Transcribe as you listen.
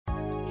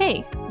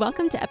Hey,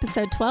 welcome to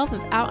episode 12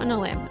 of Out on a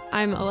Limb.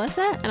 I'm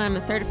Alyssa, and I'm a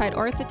certified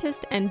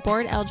orthotist and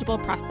board-eligible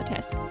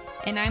prosthetist.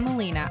 And I'm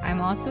Alina. I'm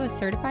also a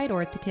certified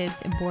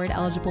orthotist and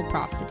board-eligible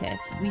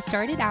prosthetist. We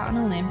started Out on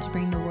a Limb to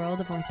bring the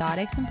world of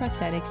orthotics and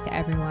prosthetics to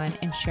everyone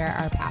and share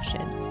our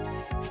passions.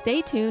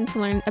 Stay tuned to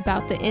learn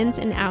about the ins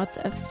and outs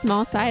of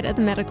small side of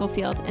the medical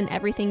field and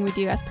everything we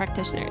do as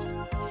practitioners.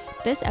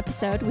 This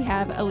episode, we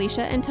have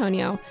Alicia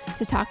Antonio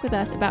to talk with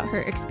us about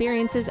her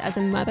experiences as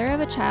a mother of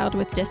a child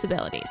with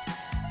disabilities.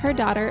 Her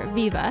daughter,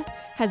 Viva,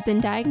 has been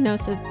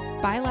diagnosed with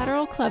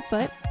bilateral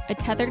clubfoot, a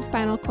tethered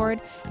spinal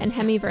cord, and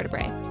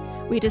hemivertebrae.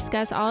 We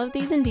discuss all of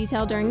these in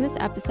detail during this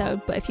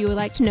episode, but if you would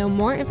like to know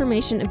more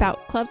information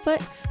about clubfoot,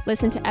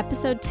 listen to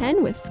episode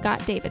 10 with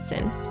Scott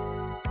Davidson.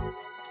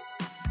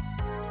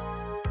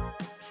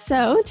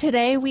 So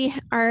today we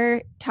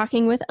are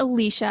talking with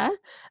Alicia.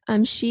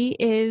 She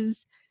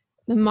is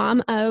the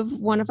mom of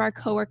one of our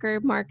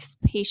coworker Mark's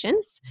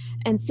patients.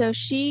 And so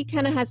she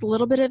kind of has a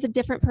little bit of a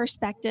different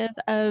perspective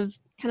of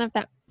kind of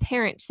that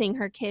parent seeing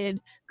her kid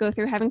go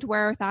through having to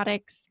wear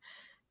orthotics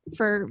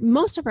for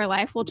most of her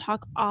life. We'll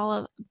talk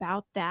all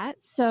about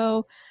that.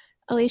 So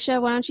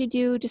Alicia, why don't you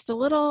do just a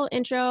little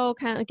intro,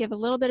 kind of give a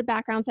little bit of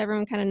background so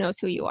everyone kind of knows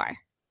who you are.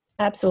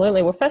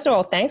 Absolutely. Well, first of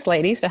all, thanks,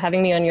 ladies, for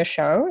having me on your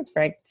show. It's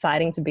very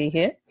exciting to be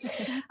here.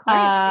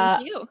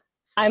 Thank you.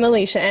 I'm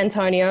Alicia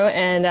Antonio,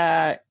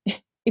 and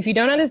if you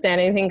don't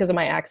understand anything because of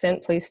my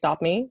accent, please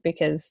stop me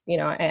because, you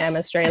know, I am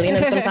Australian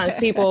and sometimes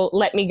people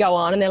let me go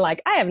on and they're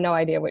like, I have no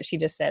idea what she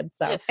just said.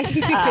 So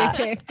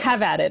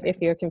have at it if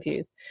you're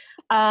confused.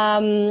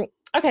 Okay,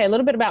 a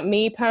little bit about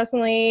me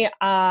personally.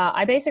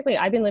 I've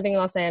been living in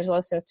Los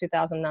Angeles since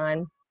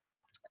 2009.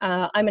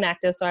 I'm an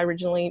actor, so I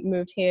originally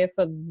moved here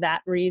for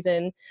that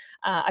reason.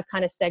 I've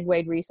kind of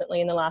segued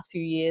recently in the last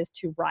few years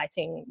to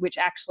writing, which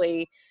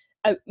actually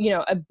a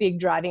big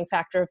driving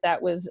factor of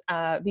that was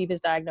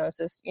Viva's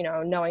diagnosis. You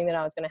know, knowing that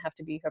I was going to have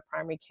to be her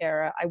primary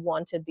carer, I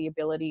wanted the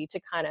ability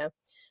to kind of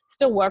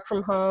still work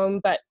from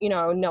home, but, you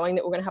know, knowing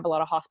that we're going to have a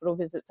lot of hospital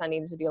visits, I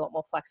needed to be a lot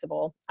more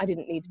flexible. I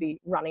didn't need to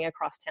be running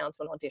across town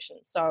to an audition.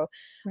 So,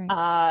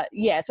 right.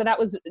 So that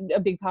was a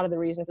big part of the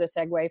reason for the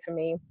segue for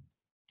me.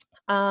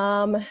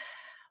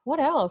 What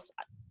else?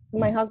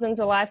 My husband's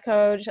a life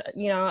coach.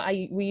 You know,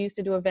 we used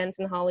to do events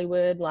in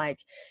Hollywood, like,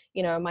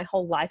 you know, my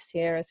whole life's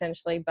here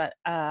essentially, but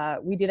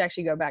we did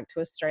actually go back to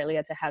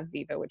Australia to have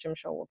Viva, which I'm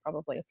sure we'll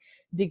probably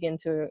dig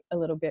into a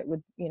little bit with,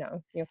 you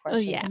know, your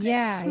questions. Oh,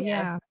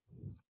 Yeah.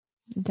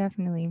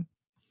 Definitely.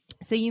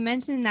 So you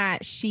mentioned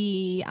that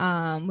she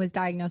was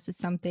diagnosed with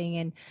something,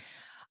 and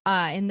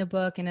in the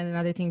book and then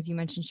other things you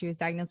mentioned, she was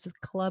diagnosed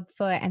with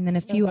clubfoot and then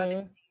a few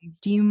other things.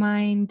 Do you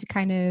mind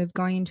kind of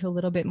going into a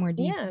little bit more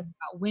detail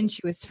about when she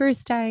was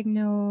first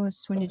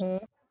diagnosed? When did you?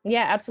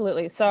 Yeah,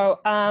 absolutely. So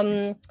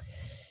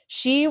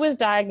she was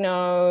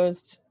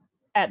diagnosed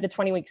at the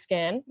 20-week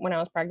scan when I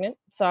was pregnant.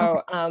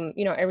 So,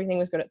 you know, everything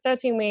was good at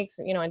 13 weeks.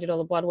 You know, I did all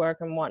the blood work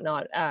and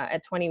whatnot.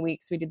 At 20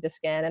 weeks, we did the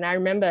scan. And I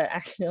remember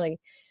actually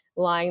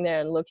lying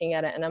there and looking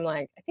at it. And I'm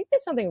like, I think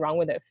there's something wrong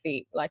with her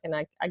feet. Like, and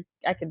I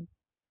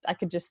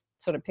could just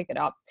sort of pick it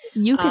up.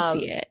 You could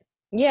see it.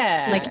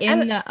 Yeah. Like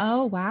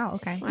oh, wow.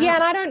 Okay. Wow. Yeah.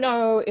 And I don't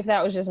know if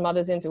that was just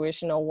mother's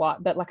intuition or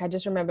what, but like, I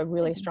just remember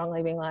really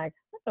strongly being like,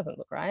 that doesn't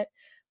look right.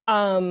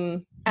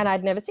 And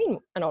I'd never seen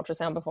an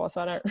ultrasound before, so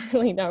I don't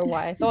really know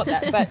why I thought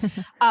that. But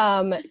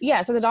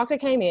so the doctor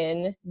came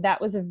in. That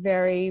was a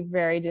very,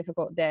 very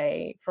difficult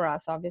day for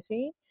us,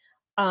 obviously.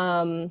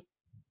 Just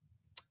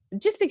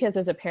because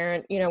as a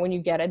parent, you know, when you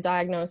get a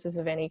diagnosis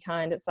of any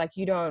kind, it's like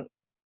you don't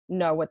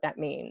know what that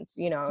means,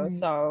 you know.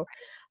 So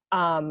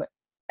I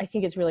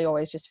think it's really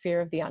always just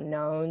fear of the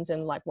unknowns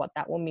and like what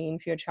that will mean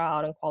for your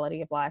child and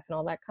quality of life and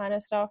all that kind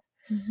of stuff.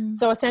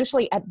 So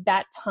essentially at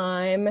that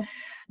time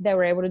they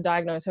were able to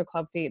diagnose her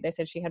club feet. They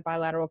said she had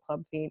bilateral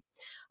club feet,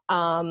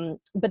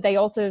 but they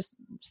also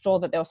saw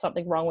that there was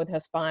something wrong with her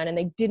spine and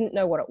they didn't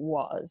know what it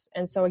was.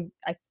 And so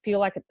I feel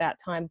like at that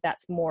time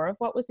that's more of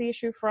what was the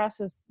issue for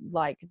us, is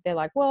like they're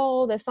like,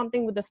 well, there's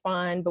something with the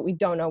spine but we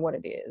don't know what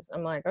it is.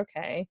 I'm like,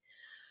 okay.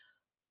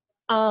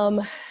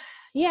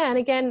 Yeah. And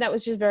again, that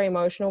was just very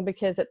emotional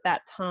because at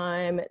that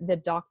time, the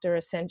doctor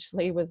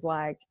essentially was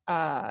like,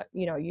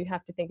 you know, you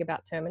have to think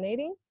about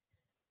terminating.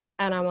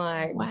 And I'm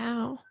like,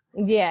 wow.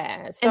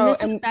 Yeah. So, and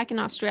this was back in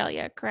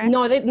Australia, correct?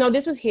 No,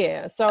 this was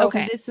here. So,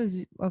 so this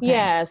was, okay.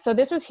 Yeah. So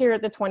this was here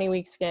at the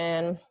 20-week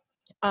scan.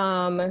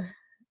 And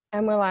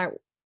we're like,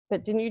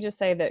 but didn't you just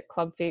say that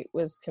club feet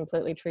was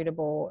completely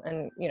treatable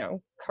and, you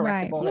know,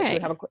 correctable and that she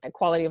would have a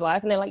quality of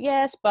life? And they're like,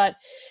 yes, but,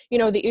 you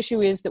know, the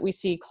issue is that we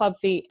see club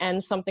feet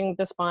and something with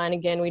the spine.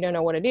 Again, we don't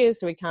know what it is,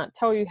 so we can't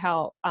tell you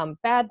how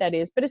bad that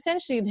is. But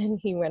essentially then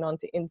he went on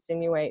to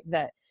insinuate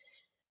that,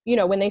 you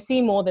know, when they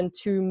see more than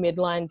 2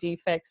 midline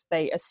defects,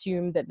 they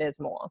assume that there's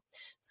more.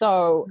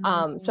 So,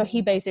 so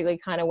he basically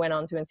kind of went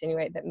on to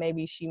insinuate that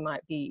maybe she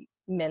might be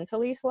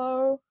mentally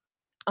slow,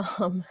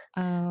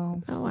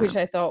 wow. which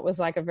I thought was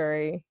like a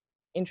very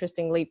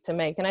interesting leap to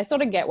make. And I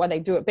sort of get why they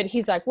do it, but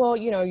he's like, well,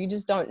 you know, you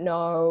just don't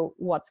know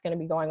what's going to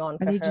be going on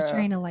for her. Are they just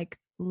trying to like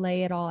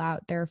lay it all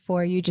out there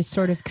for you, just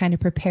sort of kind of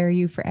prepare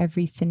you for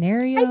every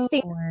scenario?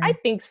 I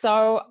think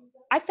so.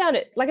 I found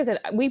it, like I said,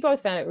 we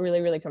both found it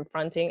really, really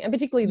confronting, and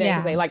particularly then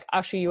because they like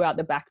usher you out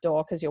the back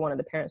door because you're one of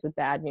the parents with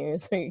bad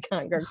news, so you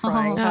can't go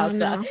crying past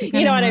that.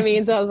 You know what I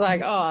mean? So I was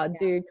like, oh,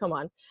 dude, come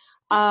on.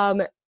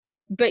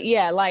 But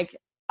yeah, like,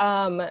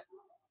 yeah,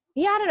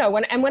 I don't know.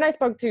 When I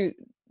spoke to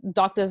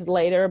doctors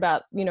later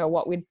about, you know,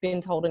 what we'd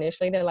been told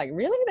initially, they're like,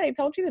 really? They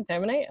told you to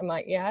terminate? I'm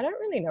like, yeah, I don't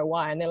really know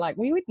why. And they're like,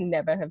 we would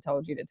never have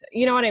told you to,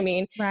 you know what I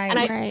mean? Right.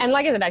 And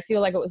like I said, I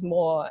feel like it was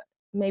more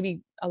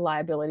maybe a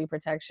liability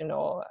protection,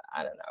 or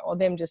I don't know, or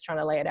them just trying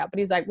to lay it out. But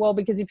he's like, well,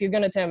 because if you're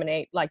going to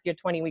terminate, like, you're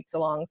 20 weeks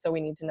along, so we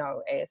need to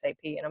know ASAP.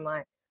 And I'm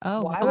like,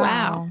 oh, why?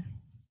 wow.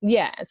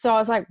 Yeah. So I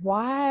was like,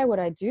 why would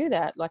I do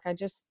that? Like, I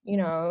just, you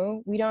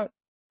know,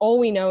 all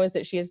we know is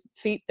that she has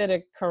feet that are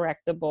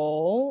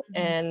correctable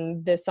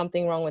and there's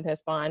something wrong with her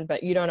spine,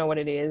 but you don't know what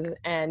it is,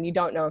 and you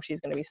don't know if she's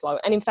going to be slow.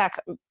 And in fact,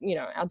 you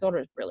know, our daughter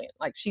is brilliant.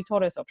 Like, she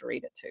taught herself to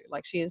read it too.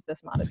 Like, she is the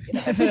smartest kid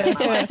I've ever met in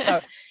my life.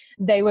 So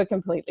they were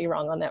completely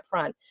wrong on that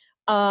front.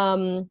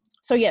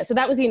 So yeah, so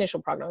that was the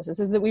initial prognosis,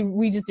 is that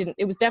we just didn't,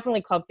 it was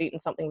definitely club feet and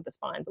something with the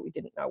spine, but we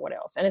didn't know what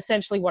else. And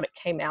essentially what it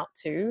came out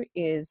to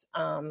is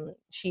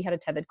she had a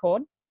tethered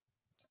cord,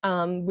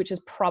 which is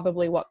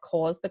probably what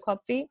caused the club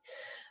feet.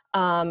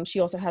 She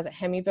also has a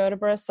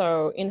hemivertebra,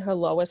 so in her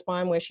lower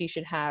spine, where she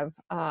should have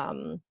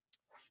 5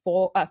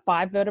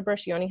 vertebrae,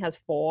 she only has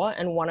 4,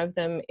 and one of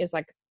them is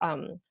like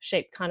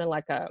shaped kind of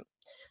like a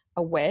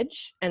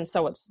wedge, and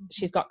so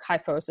she's got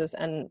kyphosis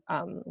and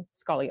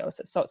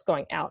scoliosis, so it's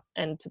going out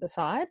and to the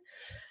side.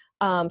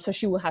 So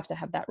she will have to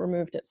have that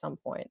removed at some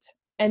point.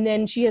 And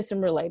then she has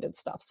some related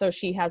stuff. So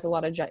she has a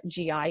lot of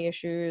GI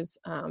issues.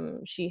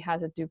 She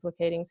has a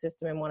duplicating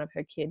system in one of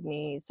her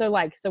kidneys. So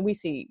we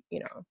see, you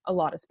know, a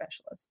lot of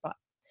specialists, but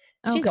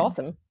she's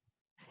awesome.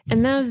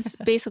 And those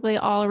basically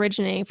all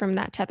originating from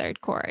that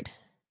tethered cord.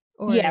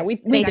 Or yeah, we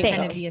think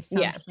kind of the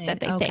assumption that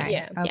they think.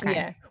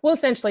 Yeah. Well,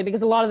 essentially,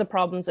 because a lot of the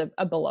problems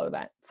are below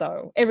that.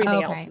 So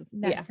everything else is,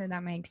 So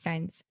that makes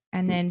sense.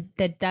 And then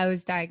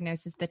those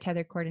diagnoses, the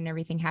tethered cord and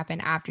everything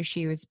happened after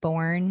she was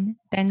born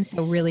then?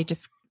 So really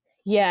just...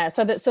 Yeah.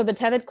 So the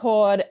tethered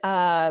cord,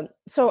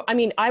 so, I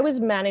mean, I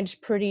was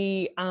managed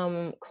pretty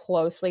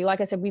closely.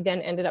 Like I said, we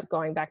then ended up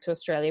going back to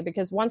Australia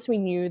because once we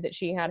knew that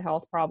she had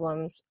health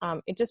problems,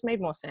 it just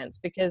made more sense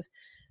because,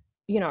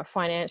 you know,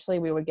 financially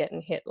we were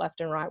getting hit left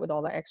and right with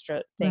all the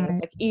extra things.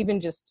 Right. Like, even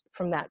just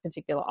from that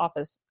particular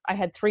office, I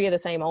had 3 of the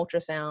same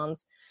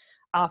ultrasounds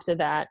after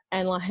that.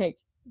 And like,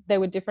 they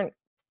were different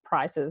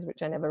prices,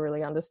 which I never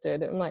really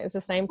understood. I'm like, it's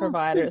the same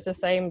provider, it's the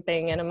same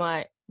thing. And I'm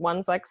like,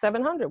 one's like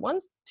 700,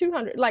 one's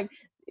 200. Like,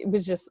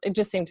 it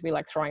just seemed to be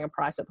like throwing a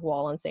price at the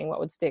wall and seeing what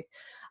would stick.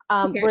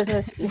 Whereas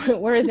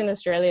in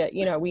Australia,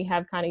 you know, we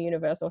have kind of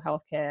universal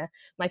healthcare.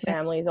 My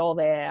family is all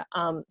there.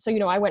 So, you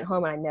know, I went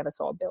home and I never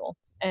saw a bill.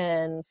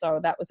 And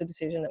so that was a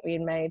decision that we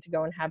had made to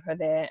go and have her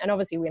there. And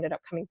obviously we ended up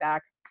coming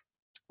back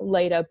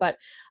later, but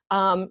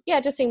yeah,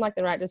 it just seemed like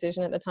the right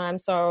decision at the time.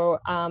 So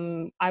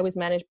I was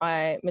managed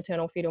by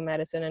maternal fetal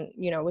medicine and,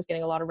 you know, was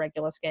getting a lot of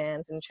regular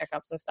scans and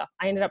checkups and stuff.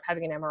 I ended up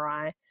having an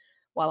MRI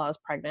while I was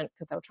pregnant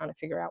because they were trying to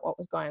figure out what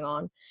was going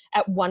on.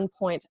 At one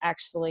point,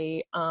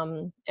 actually,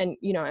 and,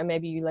 you know, and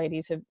maybe you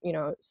ladies have, you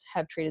know,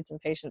 have treated some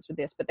patients with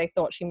this, but they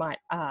thought she might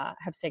have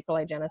sacral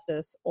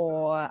agenesis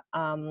or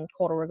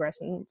caudal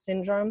regression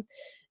syndrome,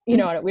 you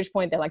know, at which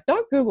point they're like,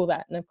 don't Google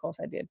that. And of course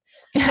I did,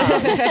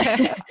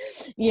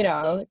 you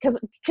know,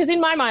 because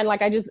in my mind,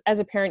 like, I just, as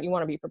a parent, you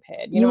want to be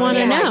prepared. You want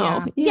to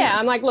know. Like, yeah,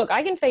 I'm like, look,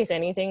 I can face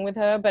anything with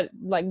her, but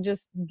like,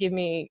 just give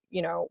me,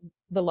 you know,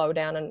 the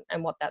lowdown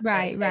and what that's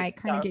right. Kind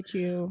so, of get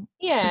you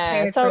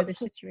prepared for the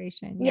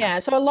situation. Yeah.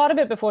 So a lot of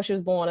it before she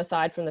was born,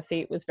 aside from the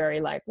feet, was very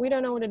like, we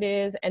don't know what it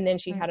is. And then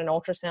she had an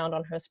ultrasound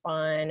on her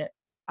spine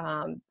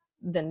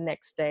the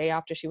next day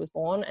after she was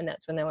born, and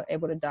that's when they were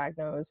able to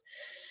diagnose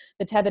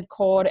the tethered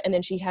cord. And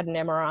then she had an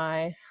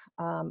MRI.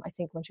 I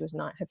think when she was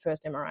 9, her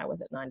first MRI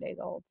was at 9 days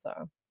old. So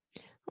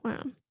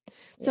wow.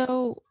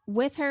 So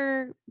with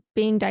her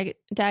being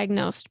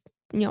diagnosed,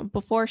 you know,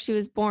 before she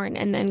was born,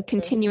 and then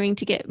continuing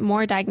to get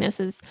more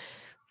diagnoses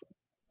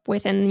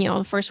within, you know,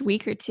 the first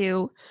week or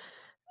 2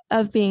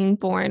 of being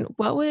born,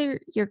 what were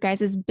your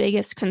guys'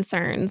 biggest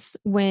concerns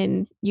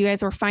when you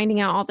guys were finding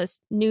out all this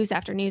news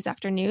after news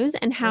after news,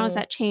 and how has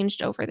that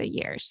changed over the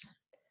years?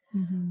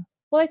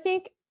 Well, I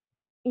think,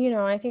 you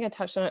know, I think I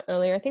touched on it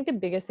earlier. I think the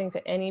biggest thing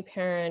for any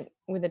parent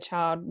with a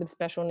child with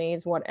special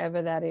needs,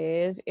 whatever that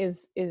is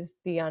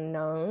the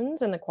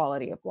unknowns and the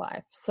quality of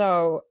life.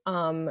 So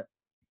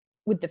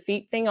with the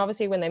feet thing,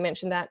 obviously, when they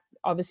mentioned that,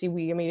 obviously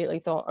we immediately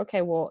thought,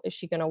 okay, well, is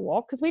she going to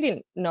walk? Because we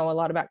didn't know a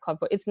lot about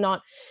clubfoot. It's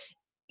not,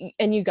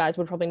 and you guys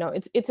would probably know,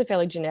 it's a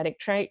fairly genetic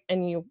trait,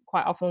 and you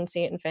quite often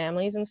see it in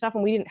families and stuff.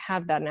 And we didn't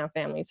have that in our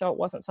family, so it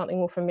wasn't something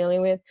we're familiar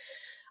with.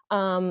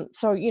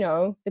 So, you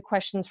know, the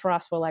questions for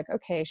us were like,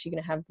 okay, is she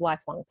going to have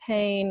lifelong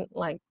pain,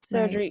 like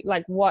surgery,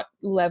 like what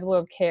level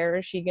of care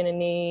is she going to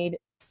need?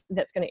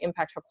 that's going to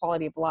impact her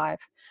quality of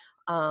life.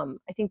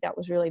 I think that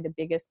was really the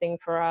biggest thing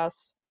for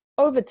us.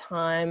 Over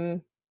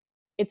time,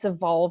 it's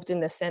evolved in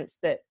the sense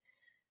that,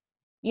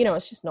 you know,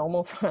 it's just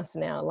normal for us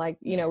now. Like,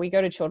 you know, we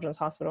go to Children's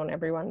Hospital and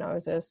everyone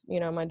knows us.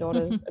 You know, my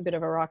daughter's a bit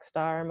of a rock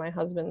star, and my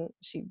husband,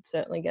 she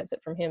certainly gets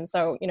it from him.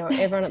 So, you know,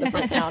 everyone at the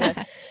front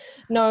counter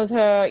knows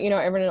her. You know,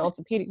 everyone in the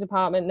orthopedic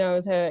department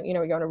knows her. You know,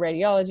 we go to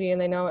radiology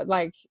and they know it.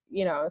 Like,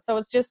 you know, so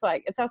it's just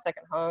like, it's our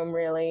second home,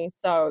 really.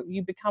 So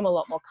you become a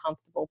lot more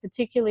comfortable,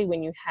 particularly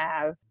when you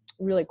have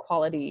really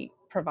quality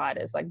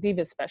providers. Like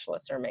Viva's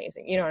specialists are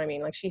amazing. You know what I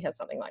mean? Like she has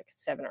something like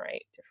 7 or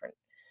 8 different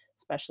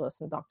specialists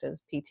and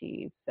doctors,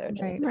 PTs,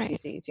 surgeons that she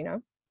sees, you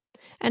know.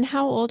 And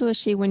how old was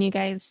she when you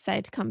guys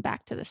decided to come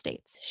back to the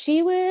States?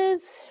 She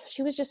was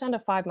just under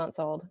 5 months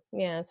old.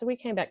 Yeah. So we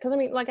came back because, I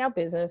mean, like our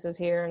business is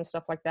here and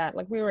stuff like that.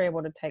 Like we were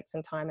able to take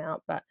some time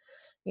out, but,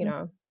 you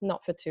know,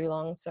 not for too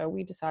long. So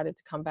we decided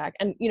to come back.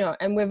 And, you know,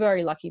 and we're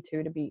very lucky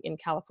too to be in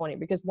California,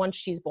 because once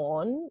she's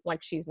born,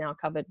 like she's now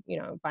covered, you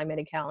know, by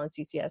Medi-Cal and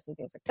CCS and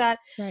things like that.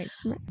 Right.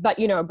 But,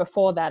 you know,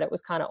 before that, it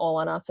was kind of all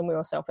on us, and we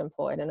were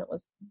self-employed, and it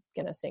was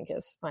going to sink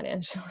us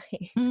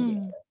financially. To be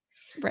honest.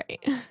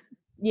 Right.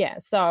 Yeah.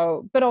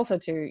 So, but also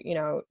too, you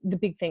know, the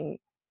big thing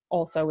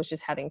also was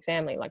just having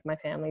family. Like my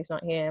family's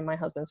not here, my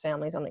husband's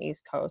family's on the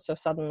East Coast. So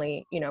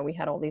suddenly, you know, we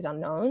had all these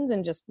unknowns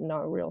and just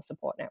no real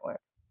support network.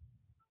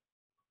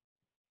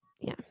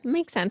 Yeah,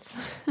 makes sense.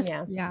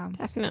 Yeah. Yeah.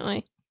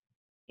 Definitely.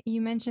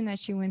 You mentioned that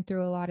she went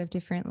through a lot of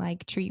different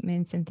like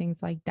treatments and things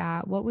like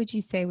that. What would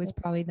you say was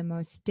probably the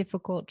most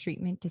difficult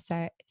treatment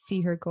to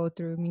see her go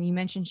through? I mean, you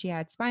mentioned she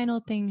had spinal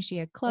things, she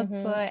had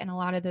clubfoot, and a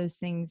lot of those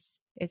things,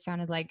 it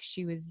sounded like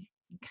she was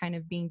kind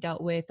of being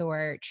dealt with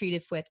or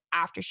treated with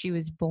after she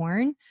was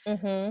born.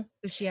 So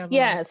she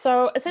had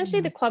so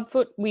essentially the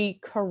clubfoot we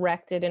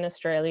corrected in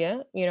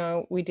Australia. You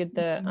know, we did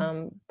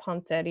the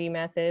Poncetti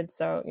method.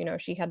 So, you know,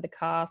 she had the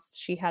casts,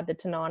 she had the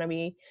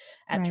tenotomy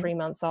at 3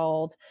 months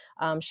old.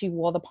 She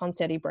wore the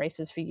Poncetti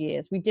braces for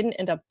years. We didn't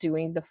end up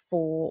doing the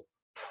full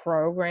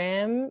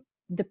program.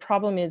 The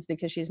problem is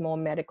because she's more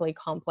medically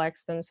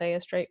complex than, say,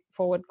 a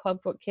straightforward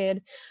clubfoot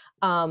kid.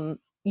 You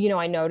know,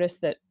 I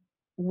noticed that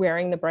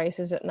wearing the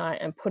braces at night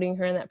and putting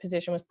her in that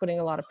position was putting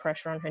a lot of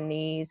pressure on her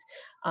knees,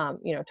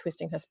 you know,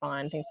 twisting her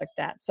spine, things like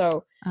that.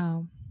 So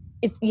so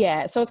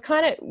it's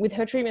kind of, with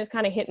her treatment, it's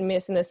kind of hit and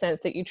miss in the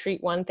sense that you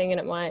treat one thing and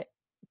it might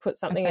put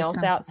something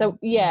else out. So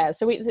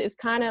so it's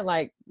kind of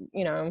like,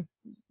 you know,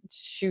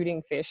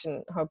 shooting fish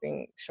and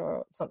hoping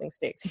something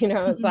sticks, you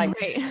know. It's like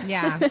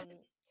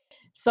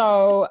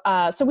So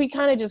we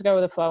kind of just go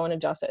with the flow and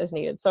adjust it as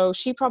needed. So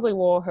she probably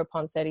wore her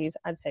Ponsettis,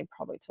 I'd say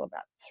probably till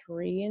about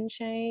 3 and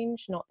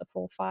change, not the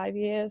full 5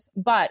 years.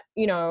 But,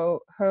 you know,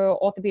 her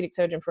orthopedic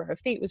surgeon for her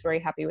feet was very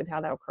happy with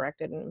how they were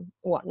corrected and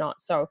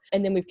whatnot. So,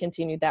 and then we've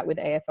continued that with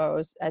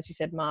AFOs. As you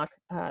said, Mark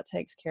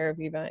takes care of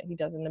Eva. He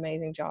does an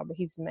amazing job.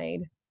 He's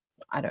made,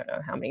 I don't know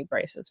how many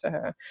braces for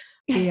her.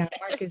 Yeah,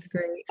 Mark is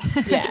great.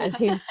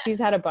 She's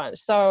had a bunch.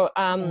 So,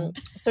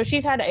 so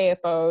she's had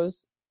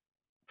AFOs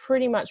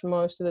pretty much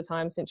most of the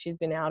time since she's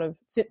been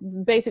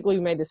basically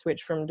we made the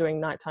switch from doing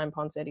nighttime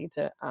Poncetti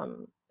to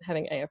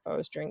having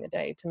AFOs during the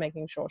day, to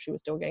making sure she was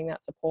still getting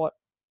that support.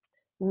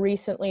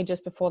 Recently,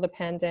 just before the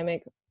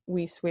pandemic,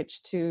 we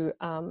switched to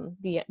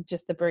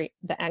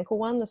the ankle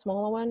one, the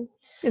smaller one.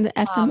 And the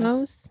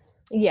SMOs?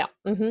 There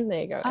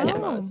you go.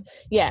 SMOs.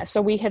 Yeah. So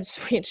we had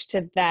switched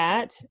to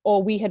that,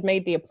 or we had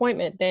made the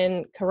appointment,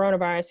 then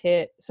coronavirus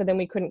hit. So then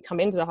we couldn't come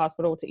into the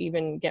hospital to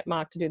even get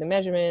Mark to do the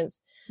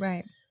measurements.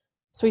 Right.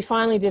 So we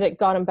finally did it,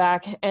 got him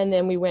back, and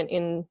then we went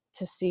in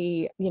to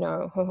see, you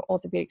know, her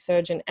orthopedic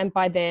surgeon. And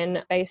by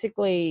then,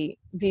 basically,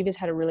 Viva's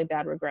had a really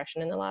bad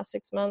regression in the last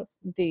 6 months.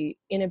 The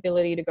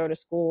inability to go to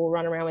school,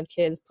 run around with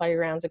kids,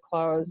 playgrounds are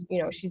closed.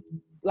 You know, she's,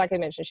 like I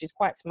mentioned, she's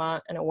quite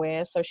smart and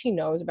aware, so she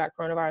knows about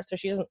coronavirus. So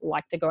she doesn't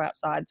like to go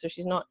outside. So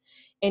she's not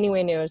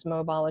anywhere near as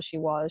mobile as she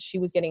was. She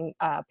was getting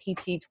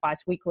PT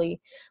twice weekly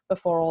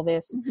before all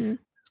this.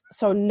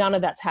 So none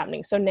of that's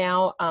happening. So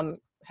now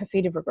her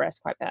feet have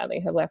regressed quite badly.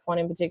 Her left one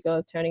in particular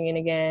is turning in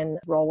again,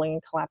 rolling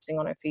and collapsing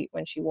on her feet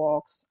when she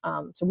walks.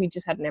 So we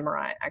just had an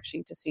MRI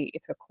actually to see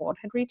if her cord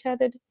had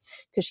retethered,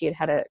 because she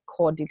had a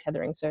cord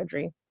detethering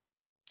surgery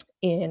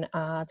in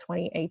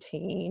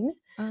 2018.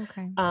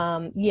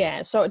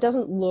 Okay. So it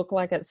doesn't look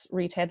like it's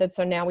retethered.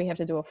 So now we have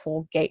to do a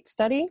full gait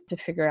study to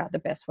figure out the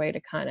best way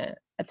to kind of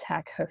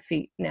attack her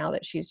feet now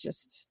that she's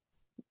just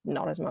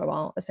not as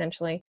mobile,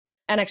 essentially.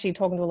 And actually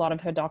talking to a lot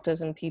of her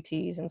doctors and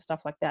PTs and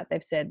stuff like that,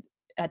 they've said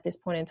at this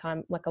point in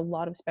time, like a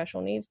lot of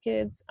special needs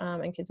kids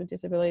and kids with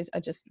disabilities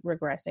are just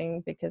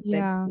regressing because they're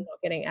not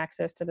getting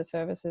access to the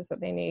services that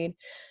they need.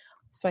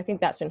 So I think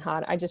that's been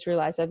hard. I just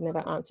realized I've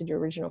never answered your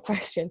original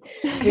question,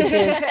 which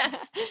is,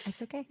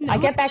 it's okay. I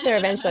get back there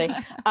eventually,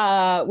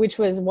 which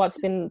was what's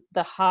been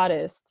the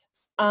hardest.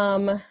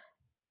 The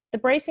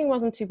bracing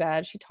wasn't too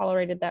bad. She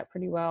tolerated that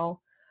pretty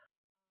well.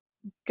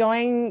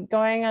 Going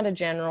out of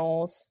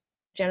general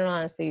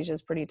anesthesia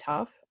is pretty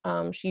tough.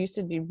 She used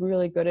to be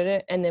really good at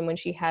it. And then when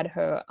she had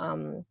her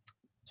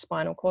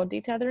spinal cord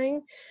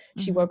detethering.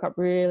 She woke up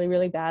really,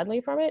 really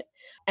badly from it.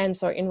 And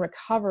so in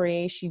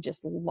recovery, she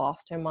just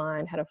lost her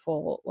mind, had a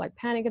full like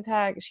panic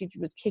attack. She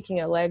was kicking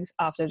her legs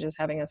after just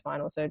having a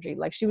spinal surgery.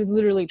 Like she was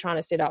literally trying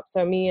to sit up.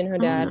 So me and her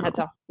dad had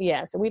to,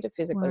 so we had to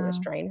physically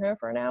restrain her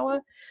for an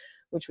hour,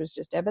 which was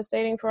just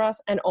devastating for us.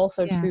 And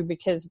also too,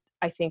 because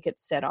I think it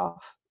set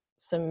off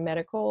some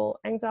medical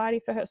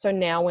anxiety for her. So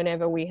now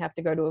whenever we have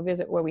to go to a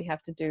visit where we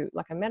have to do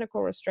like a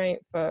medical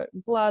restraint for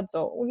bloods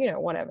or, you know,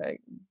 whatever.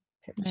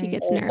 She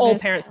gets nervous. All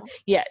parents,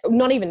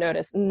 not even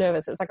nervous.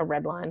 It's like a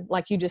red line.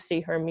 Like you just see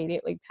her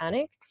immediately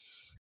panic.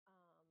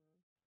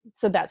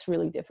 So that's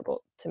really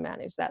difficult to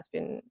manage. That's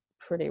been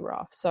pretty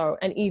rough. So,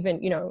 and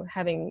even, you know,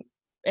 having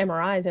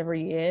MRIs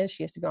every year,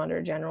 she has to go under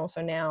a general.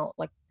 So now,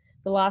 like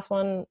the last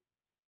one,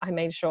 I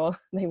made sure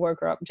they woke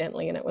her up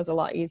gently and it was a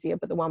lot easier.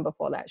 But the one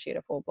before that, she had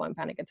a full-blown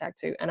panic attack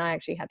too. And I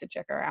actually had to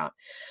check her out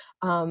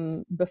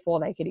before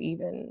they could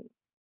even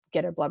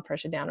get her blood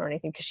pressure down or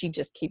anything, because she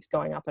just keeps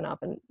going up and up,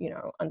 and you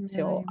know,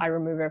 until I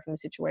remove her from the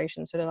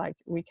situation. So they're like,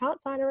 we can't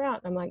sign her out.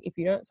 I'm like, if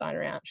you don't sign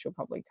her out, she'll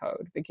probably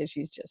code, because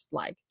she's just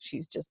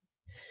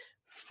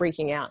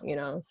freaking out, you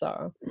know.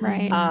 So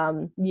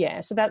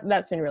so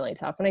that's been really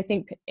tough. And I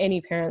think any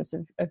parents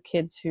of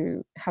kids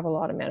who have a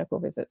lot of medical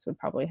visits would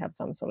probably have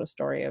some sort of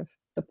story of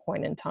the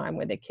point in time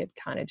where their kid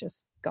kind of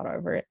just got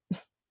over it.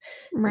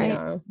 Right. You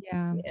know?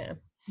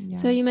 Yeah.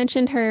 So you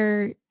mentioned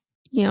her,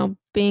 you know,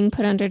 being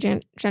put under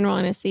general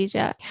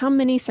anesthesia. How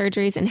many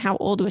surgeries and how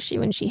old was she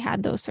when she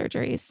had those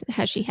surgeries?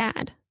 Has she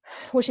had?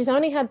 Well, she's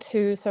only had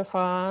 2 so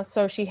far.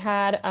 So she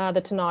had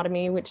the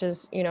tenotomy, which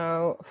is, you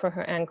know, for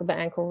her ankle, the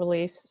ankle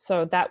release.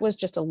 So that was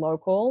just a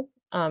local.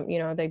 You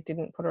know, they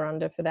didn't put her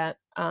under for that.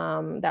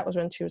 That was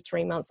when she was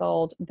 3 months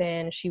old.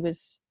 Then she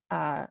was,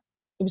 it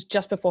was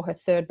just before her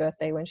 3rd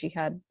birthday when she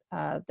had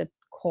the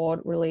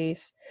cord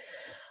release.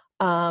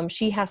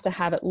 She has to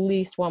have at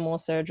least one more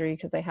surgery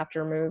because they have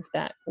to remove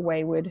that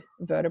wayward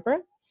vertebra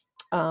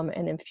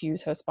and then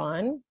fuse her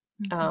spine.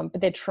 But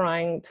they're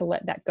trying to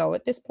let that go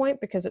at this point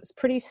because it's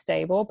pretty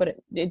stable, but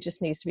it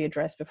just needs to be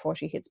addressed before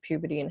she hits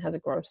puberty and has a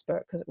growth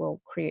spurt, because it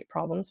will create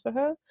problems for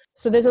her.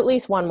 So there's at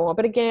least one more.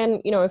 But again,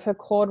 you know, if her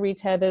cord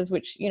retethers,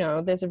 which, you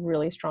know, there's a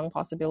really strong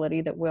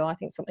possibility that will, I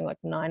think something like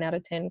 9 out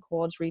of 10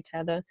 cords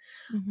retether.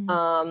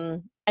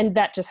 And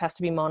that just has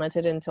to be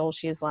monitored until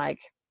she's like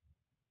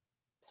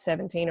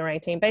 17 or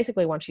 18.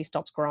 Basically, once she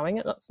stops growing,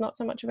 it's not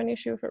so much of an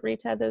issue if it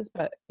retethers,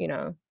 but, you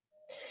know,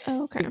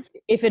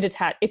 if it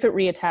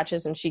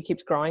reattaches and she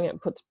keeps growing, it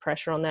puts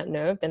pressure on that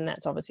nerve, then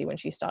that's obviously when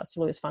she starts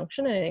to lose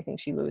function, and anything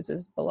she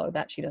loses below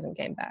that she doesn't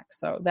gain back.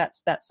 So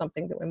that's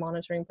something that we're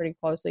monitoring pretty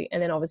closely. And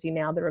then obviously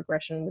now the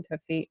regression with her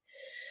feet,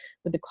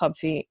 with the club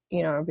feet,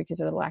 you know, because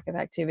of the lack of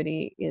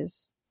activity,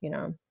 is, you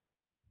know,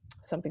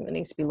 something that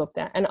needs to be looked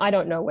at. And I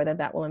don't know whether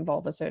that will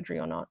involve a surgery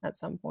or not at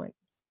some point.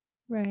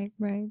 Right.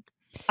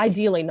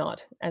 Ideally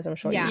not, as I'm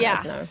sure you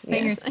guys know.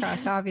 Fingers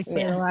crossed,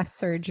 obviously the less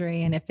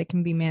surgery, and if it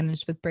can be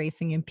managed with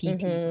bracing and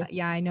PT. But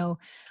I know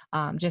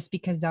just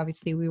because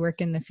obviously we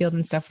work in the field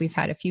and stuff, we've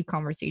had a few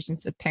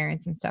conversations with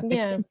parents and stuff.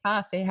 It's been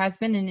tough. It has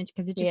been,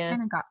 because it just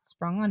kind of got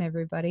sprung on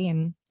everybody,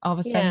 and all of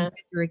a sudden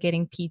we were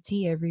getting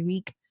PT every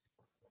week.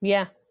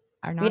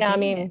 Are not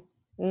getting it.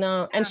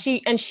 No, and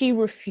she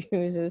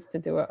refuses to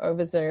do it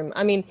over Zoom.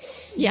 I mean,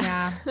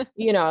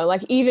 you know,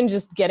 like even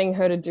just getting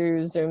her to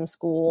do Zoom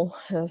school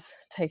has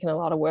taken a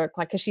lot of work,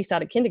 like, because she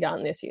started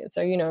kindergarten this year.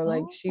 So, you know,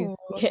 like she's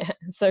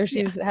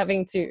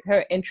having to,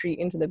 her entry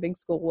into the big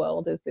school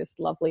world is this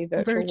lovely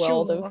virtual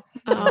world of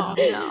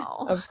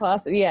of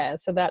class.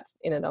 So that's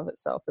in and of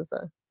itself is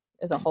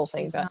a whole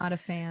thing. But not a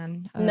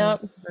fan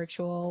of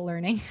virtual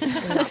learning.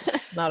 No,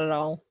 not at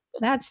all.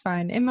 That's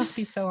fun. It must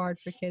be so hard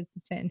for kids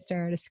to sit and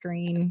stare at a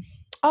screen.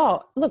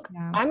 Oh, look,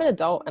 I'm an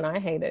adult and I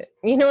hate it.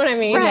 You know what I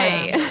mean?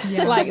 Right.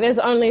 Like there's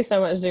only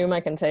so much Zoom I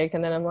can take,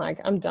 and then I'm like,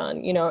 I'm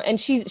done, you know. And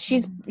she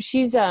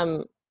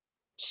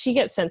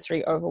gets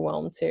sensory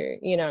overwhelmed too,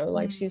 you know,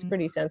 like she's a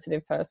pretty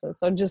sensitive person.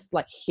 So just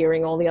like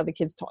hearing all the other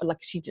kids talk, like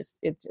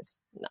it's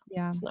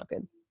not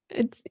good.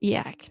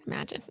 I can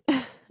imagine.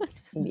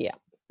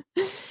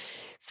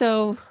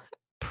 So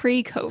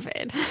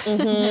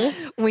pre-COVID,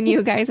 when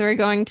you guys were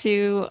going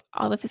to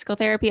all the physical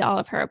therapy, all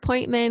of her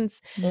appointments,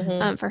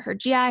 for her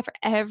GI, for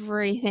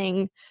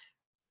everything,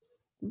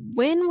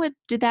 when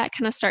did that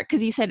kind of start?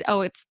 Because you said,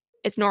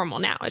 it's normal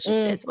now. It just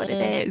is what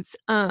it is.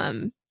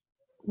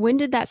 When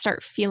did that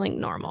start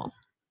feeling normal?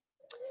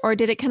 Or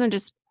did it kind of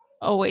just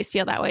always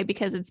feel that way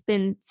because it's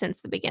been since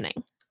the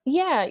beginning?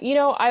 Yeah, you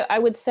know, I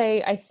would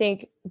say, I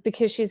think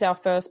because she's our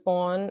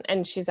firstborn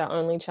and she's our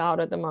only child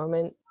at the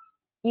moment,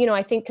 you know,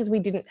 I think because we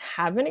didn't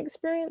have an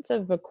experience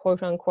of a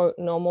quote unquote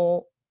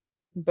normal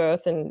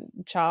birth and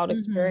child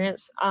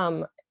experience,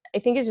 I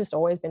think it's just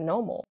always been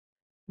normal.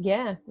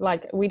 Yeah,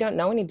 like we don't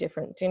know any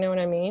different. Do you know what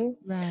I mean?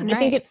 Right. I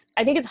think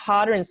it's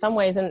harder in some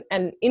ways.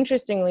 And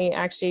interestingly,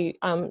 actually,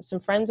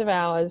 some friends of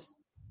ours,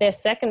 their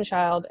second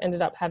child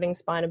ended up having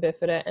spina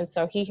bifida, and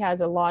so he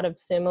has a lot of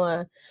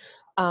similar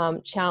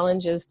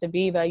challenges to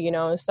Viva, you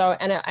know. So,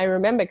 and I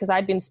remember because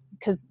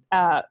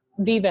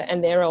Viva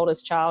and their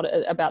oldest child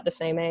about the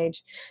same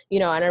age, you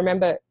know. And I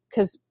remember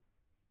because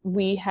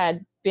we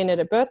had been at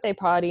a birthday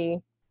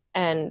party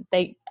and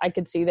I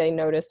could see they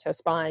noticed her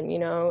spine, you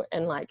know,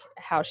 and like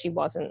how she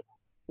wasn't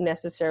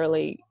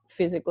necessarily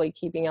physically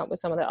keeping up with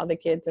some of the other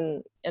kids,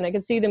 and I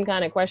could see them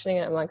kind of questioning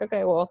it. I'm like,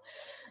 okay, well,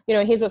 you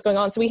know, here's what's going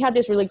on. So we had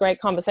this really great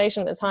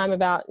conversation at the time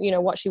about, you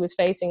know, what she was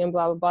facing and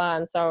blah, blah, blah.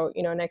 And so,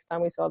 you know, next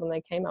time we saw them,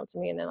 they came up to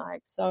me and they're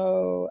like,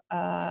 so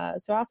our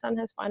son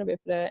has spina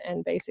bifida.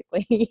 And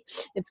basically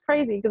it's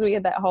crazy because we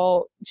had that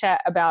whole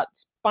chat about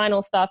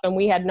spinal stuff and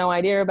we had no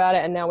idea about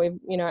it. And now we've,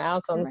 you know,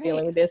 our son's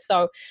dealing with this.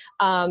 So,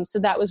 so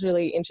that was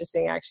really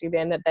interesting actually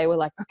then, that they were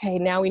like, okay,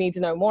 now we need to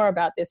know more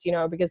about this, you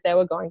know, because they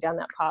were going down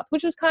that path,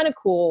 which was kind of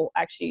cool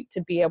actually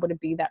to be able to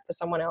be that for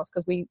someone else.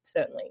 Cause we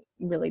certainly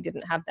really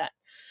didn't have that,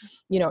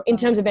 you know, in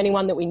terms of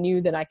anyone that we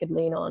knew that I could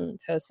lean on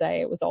per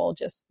se. It was all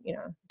just, you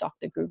know,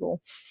 Dr.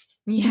 Google.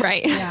 Yeah.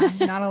 Right. Yeah.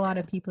 Not a lot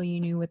of people you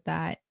knew with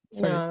that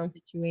sort of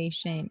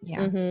situation. Yeah.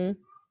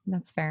 Mm-hmm.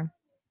 That's fair.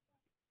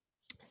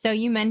 So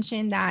you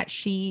mentioned that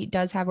she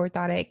does have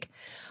orthotic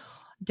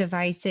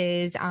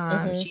devices.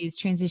 She's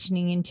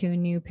transitioning into a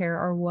new pair,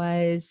 or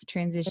was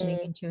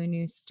transitioning into a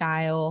new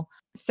style.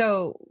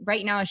 So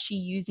right now, is she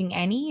using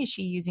any? Is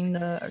she using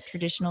the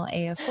traditional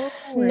AFO?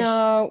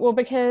 No, well,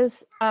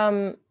 because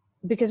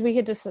we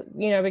had just,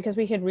 you know, because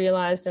we had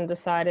realized and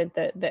decided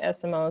that the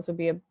SMOs would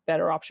be a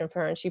better option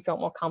for her and she felt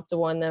more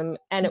comfortable in them.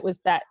 And it was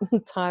that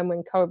time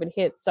when COVID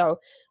hit. So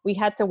we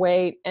had to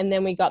wait and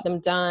then we got them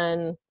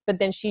done. But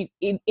then she,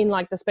 in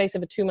like the space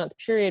of a 2-month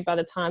period, by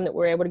the time that we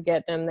were able to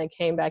get them, they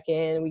came back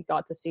in, we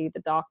got to see the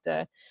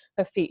doctor.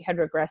 Her feet had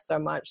regressed so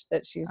much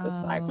that she's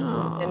just like,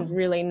 and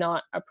really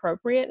not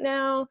appropriate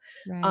now,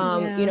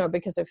 you know,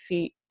 because her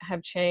feet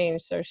have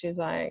changed. So she's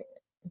like,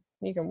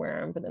 you can wear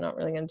them, but they're not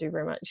really going to do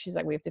very much. She's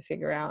like, we have to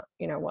figure out,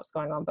 you know, what's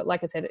going on. But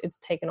like I said, it's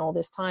taken all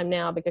this time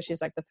now because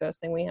she's like, the first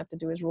thing we have to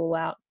do is rule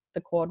out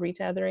the cord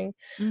retethering,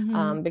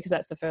 because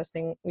that's the first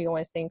thing we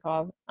always think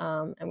of.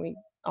 And we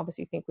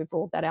obviously think we've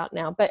ruled that out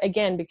now. But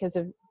again, because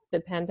of the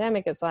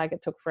pandemic, it's like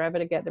it took forever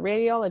to get the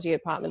radiology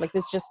department. Like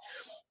this just,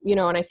 you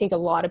know, and I think a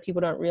lot of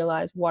people don't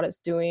realize what it's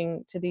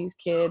doing to these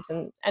kids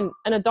and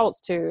adults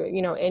too,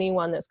 you know,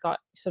 anyone that's got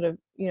sort of,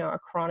 you know, a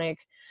chronic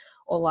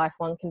or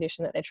lifelong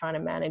condition that they're trying to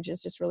manage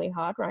is just really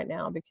hard right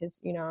now because,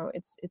 you know,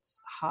 it's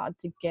hard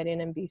to get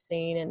in and be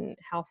seen, and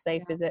how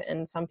safe is it?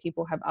 And some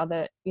people have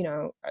other, you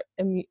know,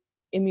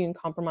 immune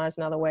compromised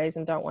in other ways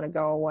and don't want to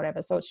go or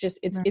whatever. So it's just,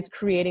 it's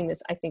creating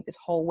this, I think, this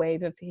whole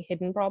wave of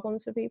hidden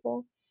problems for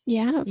people.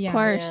 Yeah, of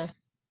course.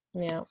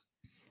 Yeah.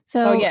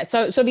 So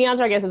the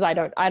answer, I guess, is I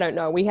don't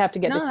know. We have to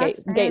get this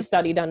gait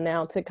study done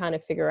now to kind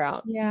of figure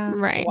out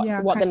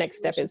what the next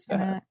step is for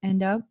her.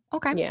 End up.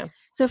 Okay. Yeah.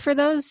 So for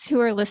those who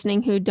are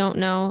listening who don't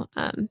know,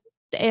 the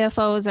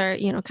AFOs are,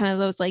 you know, kind of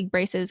those leg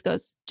braces,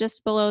 goes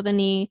just below the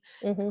knee,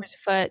 her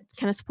foot,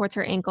 kind of supports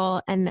her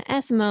ankle, and the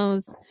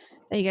SMOs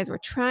that you guys were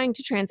trying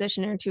to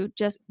transition her to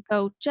just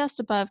go just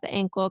above the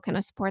ankle, kind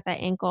of support that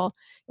ankle.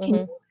 Can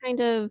you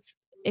kind of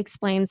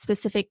explain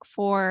specific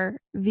for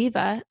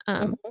Viva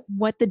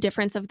what the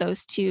difference of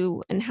those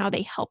two and how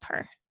they help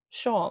her?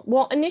 Sure.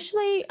 Well,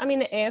 initially, I mean,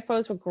 the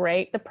AFOs were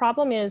great. The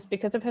problem is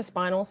because of her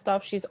spinal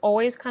stuff, she's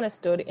always kind of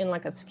stood in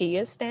like a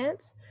skier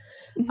stance.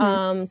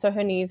 So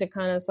her knees are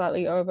kind of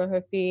slightly over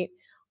her feet.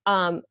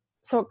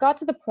 So it got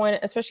to the point,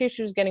 especially as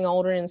she was getting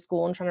older in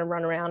school and trying to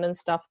run around and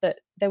stuff, that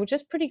they were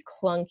just pretty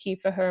clunky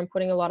for her and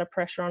putting a lot of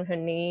pressure on her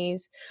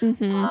knees.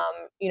 You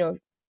know,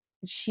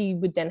 she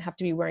would then have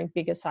to be wearing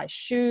bigger size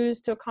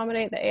shoes to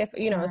accommodate the AF,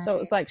 you know, so it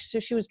was like, so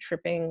she was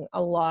tripping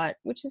a lot,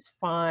 which is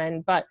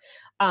fine. But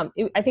I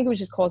think it was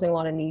just causing a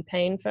lot of knee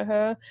pain for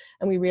her.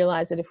 And we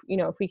realized that if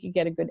we could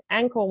get a good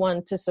ankle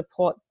one to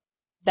support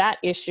that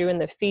issue in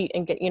the feet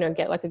and get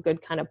like a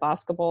good kind of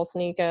basketball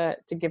sneaker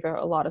to give her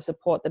a lot of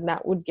support, then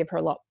that would give her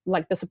a lot,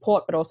 like the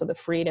support, but also the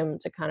freedom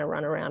to kind of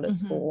run around at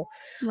school.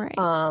 Right.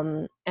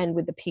 And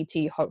with the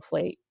PT,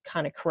 hopefully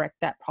kind of correct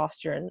that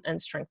posture and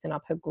strengthen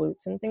up her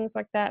glutes and things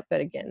like that.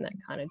 But again, that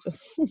kind of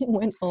just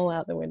went all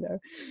out the window.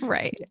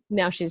 Right.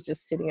 Now she's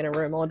just sitting in a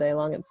room all day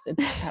long. It's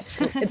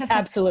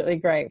absolutely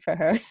great for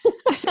her.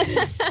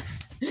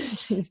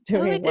 She's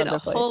doing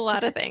wonderfully. A whole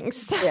lot of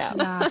things.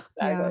 Yeah.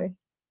 Exactly.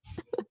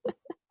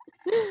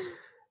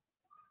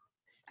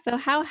 So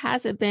how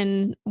has it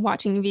been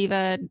watching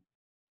Viva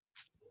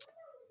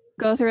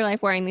go through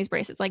life wearing these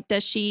braces? Like,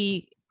 does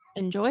she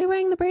enjoy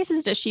wearing the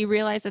braces? Does she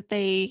realize that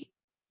they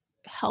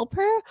help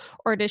her,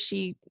 or does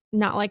she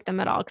not like them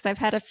at all? Because I've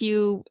had a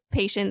few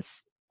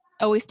patients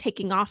always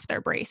taking off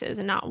their braces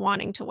and not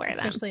wanting to wear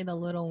them. Especially the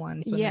little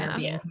ones when they're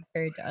being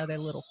compared to other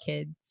little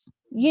kids.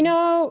 You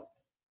know,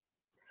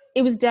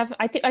 it was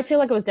I feel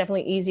like it was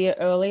definitely easier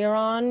earlier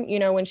on, you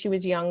know, when she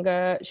was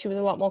younger. She was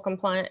a lot more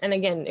compliant, and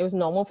again, it was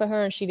normal for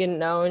her and she didn't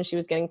know, and she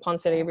was getting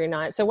Ponset every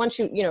night. So once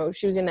she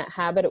was in that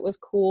habit, it was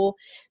cool.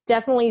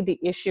 Definitely the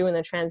issue in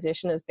the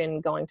transition has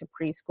been going to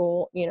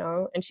preschool, you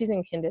know, and she's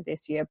in kinder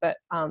this year, but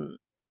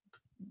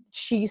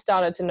she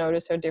started to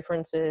notice her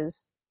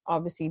differences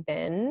obviously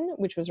then,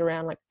 which was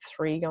around like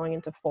 3 going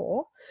into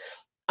 4.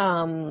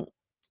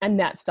 and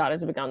that started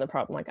to become the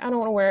problem. Like, I don't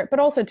want to wear it. But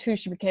also too,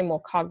 she became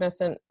more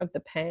cognizant of the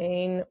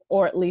pain,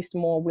 or at least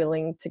more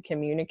willing to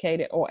communicate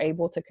it, or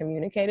able to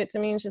communicate it to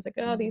me. And she's like,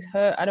 oh, these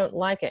hurt. I don't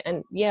like it.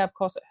 And yeah, of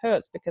course it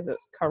hurts because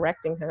it's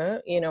correcting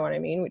her, you know what I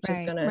mean? Which is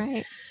going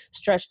to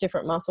stretch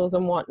different muscles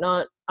and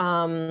whatnot.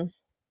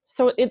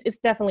 So it's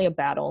definitely a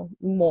battle,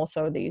 more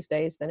so these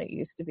days than it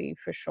used to be,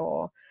 for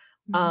sure.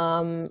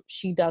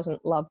 She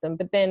doesn't love them.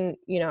 But then,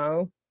 you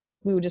know,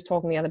 we were just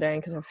talking the other day,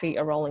 and because her feet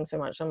are rolling so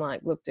much, I'm like,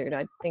 look, dude,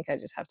 I think I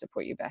just have to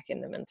put you back in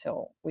them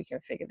until we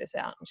can figure this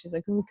out. And she's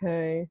like,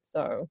 okay.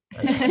 So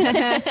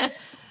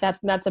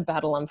that's a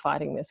battle I'm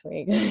fighting this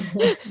week.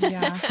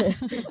 Yeah.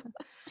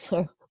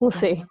 So we'll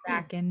see.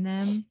 Back in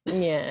them.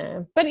 Yeah.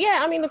 But yeah,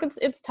 I mean, look,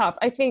 it's tough.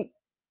 I think,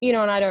 you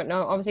know, and I don't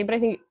know, obviously, but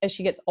I think as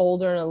she gets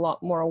older and a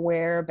lot more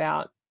aware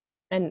about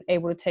and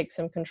able to take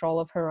some control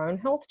of her own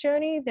health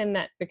journey, then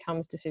that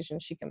becomes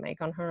decisions she can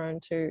make on her own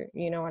too.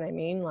 You know what I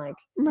mean? Like,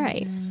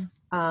 right.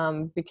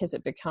 Because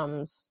it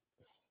becomes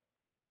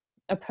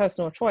a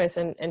personal choice,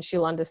 and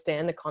she'll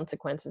understand the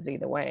consequences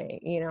either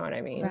way. You know what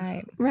I mean?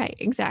 Right.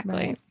 Exactly.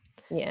 Right.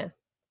 Yeah.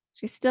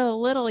 She's still a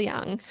little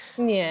young.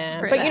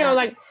 Yeah. But, you know,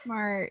 like,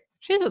 smart.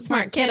 She's a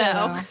smart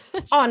kiddo.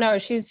 Oh no,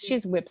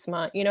 she's whip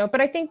smart, you know.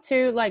 But I think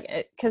too,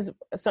 like, because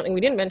something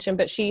we didn't mention,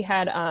 but she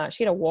had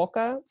a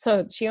walker,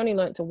 so she only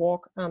learned to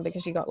walk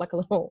because she got like a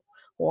little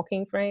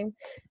walking frame.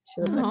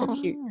 She looked like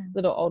a cute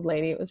little old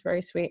lady. It was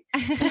very sweet.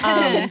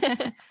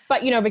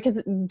 But you know,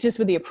 because just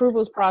with the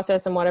approvals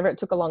process and whatever, it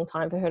took a long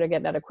time for her to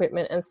get that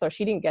equipment, and so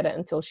she didn't get it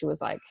until she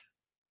was like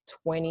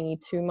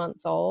 22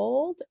 months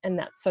old, and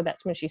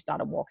that's when she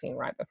started walking,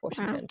 right before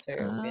she turned 2.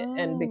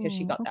 And because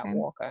she got that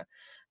walker.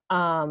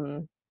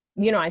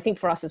 You know, I think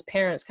for us as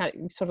parents, kind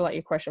of sort of like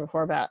your question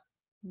before about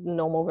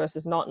normal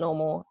versus not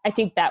normal, I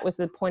think that was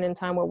the point in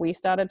time where we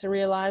started to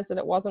realize that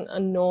it wasn't a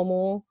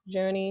normal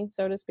journey,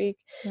 so to speak.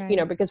 You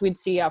know, because we'd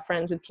see our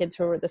friends with kids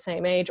who were the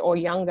same age or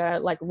younger,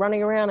 like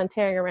running around and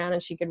tearing around,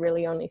 and she could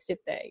really only sit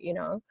there, you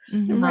know.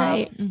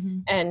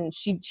 And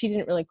she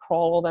didn't really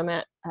crawl all them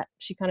at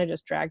she kind of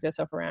just dragged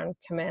herself around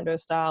commando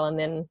style, and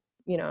then,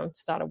 you know,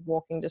 started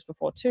walking just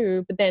before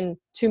 2. But then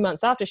 2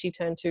 months after she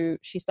turned 2,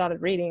 she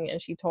started reading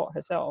and she taught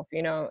herself,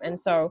 you know. And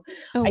so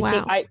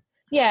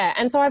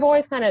and so I've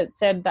always kind of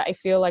said that I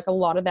feel like a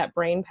lot of that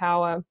brain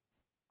power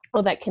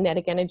or that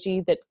kinetic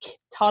energy that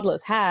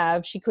toddlers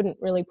have, she couldn't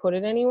really put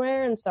it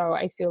anywhere. And so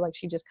I feel like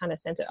she just kind of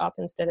sent it up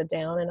instead of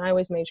down. And I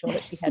always made sure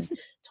that she had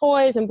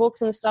toys and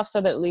books and stuff,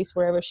 so that at least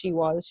wherever she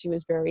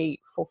was very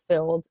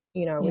fulfilled,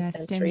 you know, with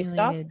sensory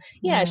stuff.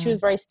 Yeah, she was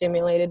very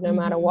stimulated no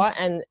matter what.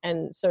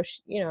 And so,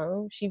 she, you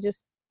know,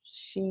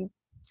 she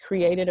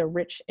created a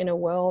rich inner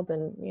world,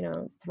 and, you know,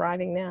 it's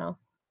thriving now.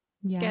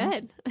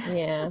 Good.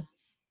 Yeah.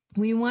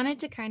 We wanted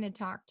to kind of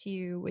talk to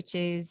you, which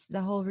is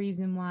the whole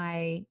reason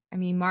why, I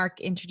mean, Mark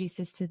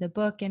introduced us to the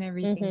book and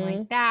everything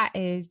like that,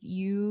 is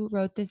you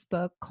wrote this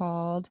book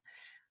called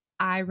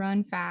I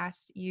Run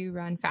Fast, You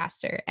Run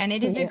Faster. And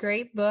it is a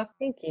great book.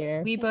 Thank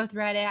you. We both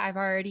read it. I've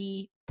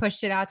already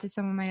pushed it out to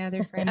some of my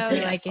other friends who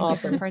are like in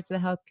different parts of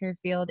the healthcare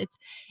field.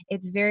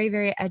 It's very,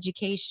 very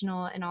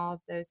educational and all of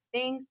those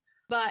things.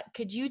 But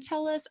could you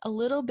tell us a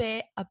little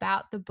bit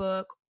about the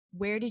book?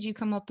 Where did you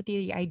come up with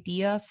the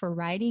idea for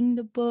writing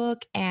the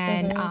book?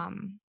 And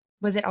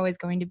was it always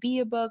going to be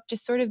a book?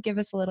 Just sort of give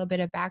us a little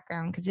bit of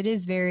background, because it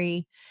is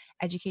very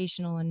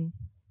educational and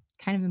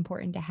kind of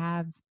important to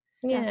have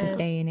this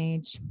day and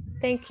age.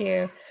 Thank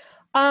you.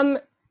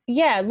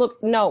 Yeah,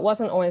 look, no, it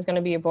wasn't always going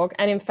to be a book.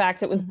 And in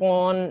fact, it was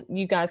born,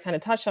 you guys kind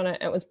of touched on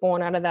it, it was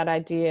born out of that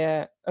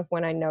idea of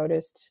when I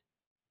noticed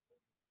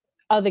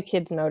other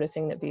kids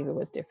noticing that Viva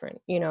was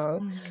different, you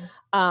know,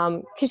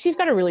 because she's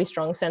got a really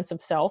strong sense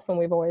of self, and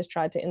we've always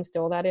tried to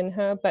instill that in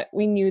her. But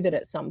we knew that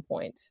at some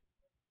point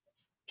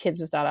kids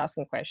would start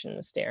asking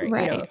questions, staring,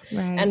 you know,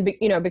 and,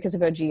 you know, because of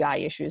her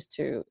GI issues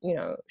too, you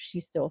know, she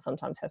still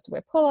sometimes has to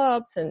wear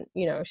pull-ups, and,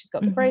 you know, she's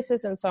got the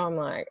braces. And so I'm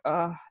like,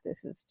 oh,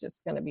 this is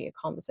just going to be a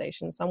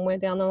conversation somewhere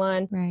down the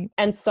line.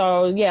 And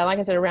so, yeah, like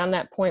I said, around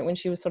that point when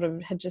she was sort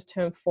of had just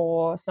turned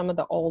 4, some of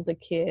the older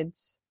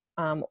kids,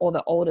 or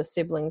the older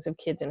siblings of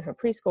kids in her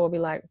preschool will be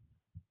like,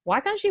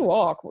 why can't she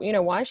walk? You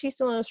know, why is she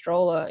still in a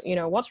stroller? You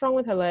know, what's wrong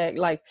with her leg?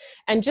 Like,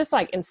 and just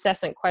like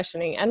incessant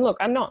questioning. And look,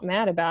 I'm not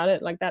mad about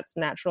it. Like, that's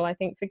natural, I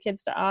think, for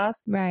kids to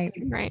ask. Right.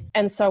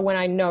 And so when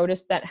I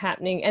noticed that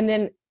happening, and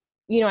then,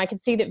 you know, I could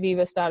see that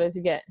Viva started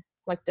to get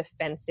like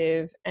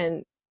defensive,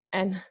 and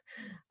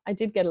I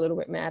did get a little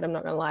bit mad, I'm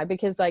not gonna lie,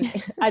 because like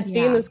I'd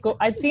see in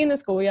the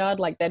schoolyard,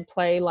 like they'd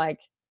play like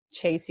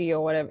chasey or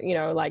whatever, you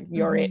know, like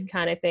you're it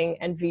kind of thing,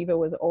 and Viva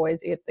was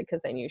always it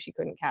because they knew she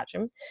couldn't catch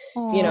him.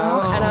 You know,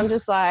 and I'm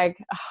just like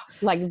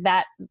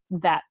that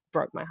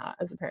broke my heart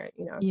as a parent,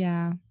 you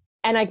know.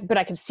 And but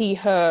I could see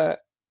her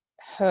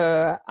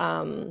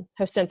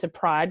sense of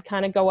pride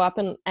kind of go up,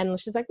 and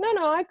she's like,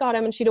 no, I got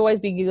him, and she'd always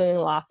be giggling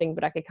and laughing,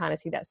 but I could kind of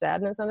see that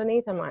sadness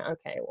underneath. I'm like,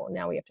 okay, well,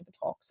 now we have to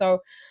talk. So,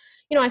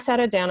 you know, I sat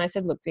her down, I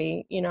said, look,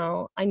 V, you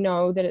know, I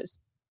know that it's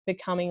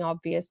becoming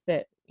obvious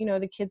that, you know,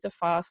 the kids are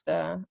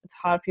faster, it's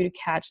hard for you to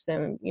catch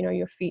them, you know,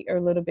 your feet are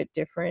a little bit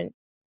different.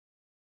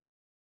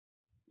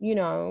 you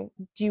know,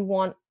 do you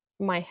want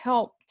my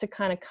help to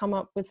kind of come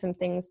up with some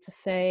things to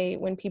say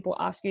when people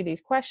ask you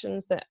these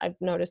questions that I've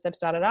noticed they've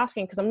started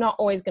asking? Because I'm not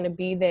always going to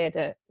be there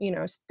to, you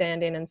know,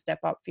 stand in and step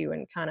up for you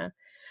and kind of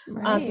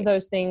answer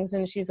those things.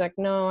 And she's like,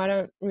 no, I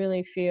don't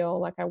really feel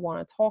like I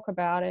want to talk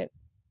about it.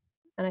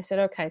 And I said,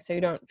 okay, so you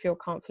don't feel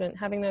confident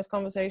having those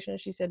conversations?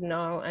 She said,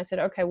 no. I said,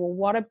 okay, well,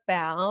 what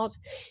about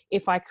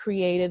if I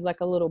created like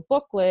a little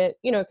booklet,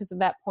 you know, because at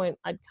that point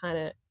I'd kind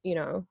of, you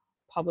know,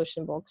 published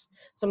some books.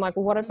 So I'm like,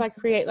 well, what if I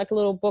create like a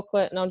little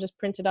booklet and I'll just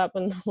print it up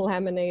and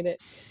laminate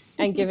it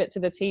and give it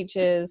to the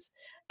teachers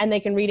and they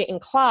can read it in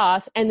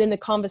class and then the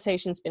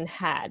conversation's been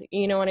had,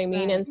 you know what I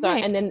mean? And so,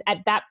 and then at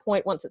that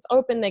point, once it's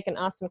open, they can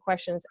ask some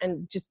questions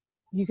and just,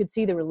 you could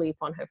see the relief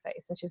on her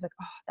face. And she's like,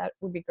 oh, that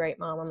would be great,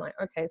 Mom. I'm like,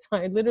 okay. So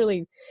I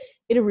literally,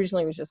 it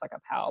originally was just like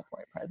a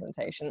PowerPoint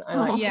presentation. I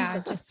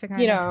like, just to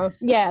kind you know,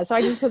 so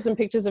I just put some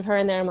pictures of her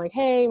in there. I'm like,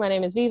 hey, my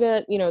name is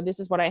Viva. You know, this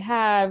is what I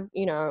have.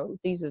 You know,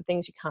 these are the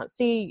things you can't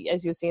see.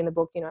 As you'll see in the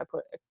book, you know, I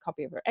put a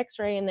copy of her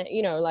x-ray in there,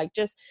 you know, like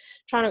just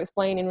trying to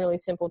explain in really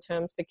simple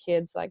terms for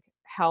kids, like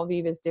how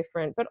Viva's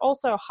different, but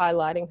also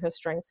highlighting her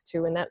strengths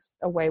too. And that's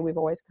a way we've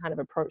always kind of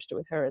approached it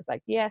with her, is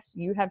like, yes,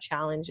 you have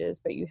challenges,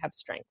 but you have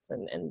strengths,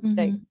 and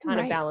they kind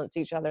of balance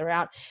each other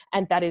out.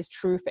 And that is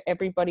true for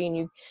everybody.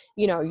 And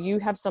you know, you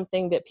have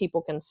something that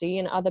people can see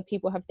and other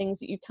people have things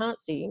that you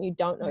can't see and you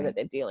don't know that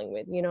they're dealing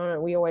with, you know.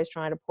 And we always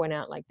try to point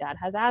out, like, Dad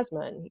has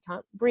asthma and he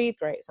can't breathe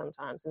great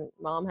sometimes, and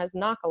Mom has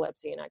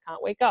narcolepsy and I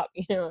can't wake up,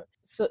 you know,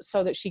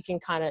 so that she can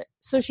kind of,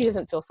 so she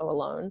doesn't feel so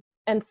alone.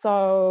 And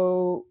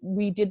so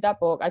we did that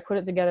book. I put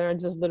it together and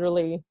just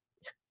literally,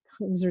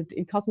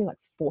 it cost me like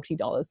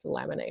 $40 to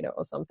laminate it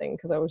or something,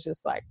 because I was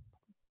just like,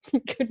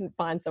 couldn't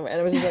find somewhere.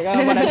 And I was just like,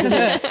 oh,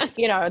 whatever,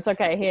 you know, it's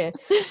okay here.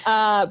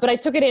 But I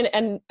took it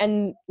in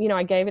and, you know,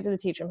 I gave it to the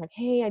teacher. I'm like,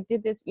 hey, I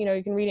did this, you know,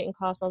 you can read it in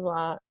class, blah, blah,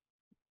 blah.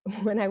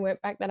 When I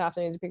went back that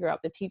afternoon to pick her up,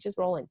 the teachers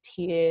were all in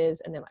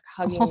tears and they're like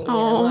hugging me.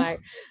 And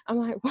I'm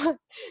like, what?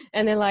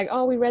 And they're like,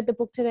 oh, we read the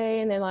book today.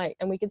 And they're like,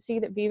 and we could see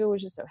that Viva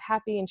was just so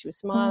happy and she was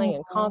smiling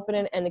and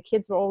confident, and the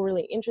kids were all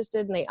really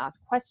interested and they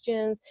asked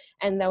questions,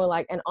 and they were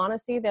like, and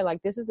honestly, they're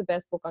like, this is the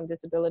best book on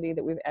disability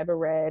that we've ever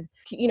read,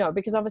 you know,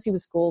 because obviously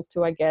with schools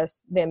too, I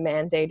guess they're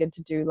mandated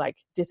to do like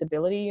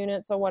disability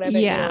units or whatever,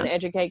 you know, and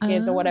educate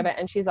kids or whatever.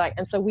 And she's like,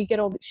 and so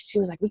she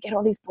was like, we get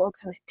all these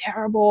books and they're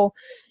terrible.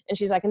 And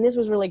she's like, and this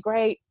was really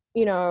great,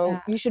 you know,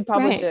 you should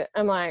publish it.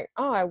 I'm like,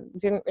 oh, I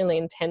didn't really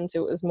intend to.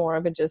 It was more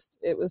of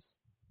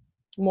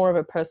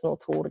a personal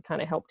tool to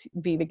kind of help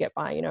Viva get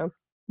by, you know.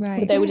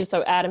 But they were just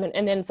so adamant.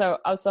 And then so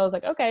I was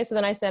like, okay. So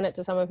then I sent it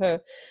to some of her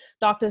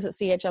doctors at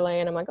CHLA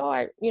and I'm like, oh,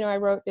 I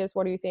wrote this.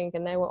 What do you think?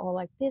 And they were all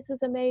like, this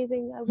is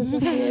amazing. I was in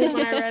tears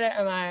when I read it.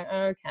 I'm like,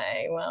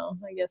 okay, well,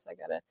 I guess I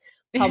got to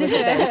publish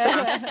it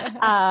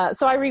then.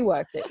 So I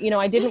reworked it. You know,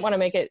 I didn't want to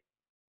make it,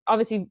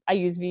 obviously I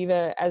use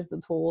Viva as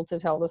the tool to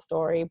tell the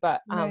story,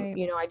 but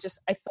you know, I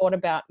thought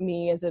about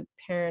me as a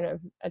parent of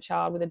a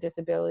child with a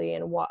disability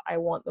and what I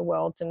want the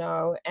world to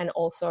know, and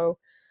also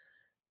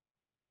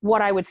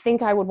what I would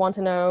think I would want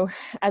to know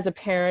as a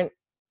parent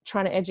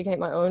trying to educate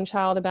my own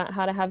child about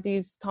how to have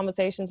these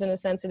conversations in a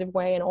sensitive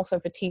way, and also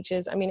for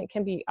teachers. I mean, it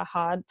can be a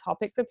hard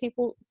topic for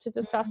people to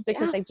discuss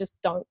because they just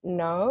don't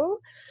know.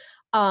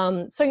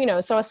 So, you know,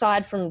 so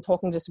aside from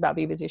talking just about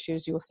Viva's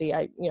issues, you'll see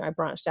I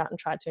branched out and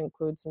tried to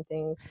include some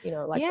things, you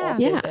know, like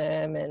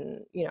autism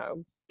and, you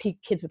know,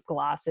 kids with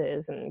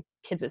glasses and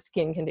kids with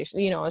skin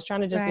conditions. You know, I was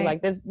trying to just be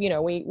like, there's, you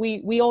know,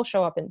 we all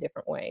show up in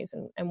different ways,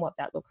 and what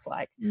that looks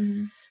like.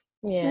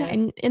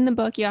 And in the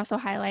book you also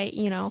highlight,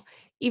 you know,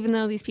 even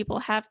though these people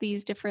have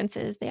these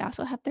differences, they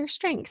also have their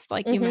strengths,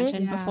 like you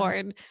mentioned before.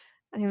 And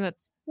I think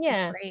that's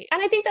great.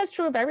 And I think that's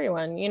true of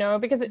everyone, you know,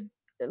 because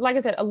like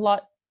I said,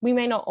 we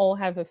may not all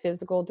have a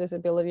physical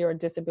disability or a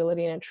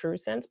disability in a true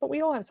sense, but we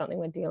all have something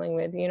we're dealing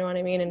with, you know what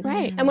I mean? And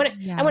and when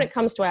it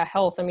comes to our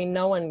health, I mean,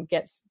 no one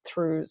gets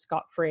through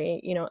scot-free,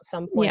 you know, at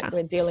some point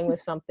we're dealing with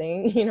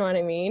something, you know what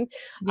I mean?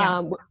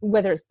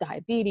 Whether it's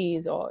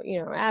diabetes or,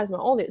 you know, asthma,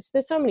 all this,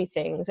 there's so many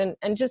things. And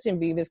just in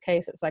Viva's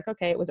case, it's like,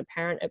 okay, it was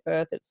apparent at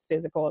birth, it's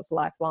physical, it's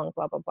lifelong,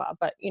 blah, blah, blah.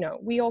 But, you know,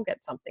 we all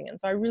get something. And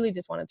so I really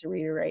just wanted to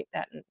reiterate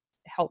that and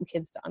help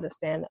kids to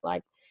understand that,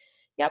 like,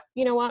 yep,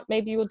 you know what,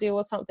 maybe you will deal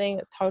with something.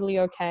 It's totally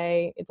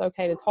okay. It's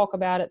okay to talk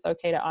about it. It's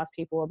okay to ask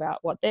people about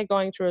what they're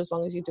going through, as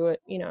long as you do it,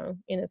 you know,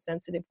 in a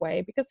sensitive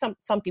way, because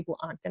some people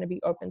aren't going to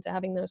be open to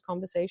having those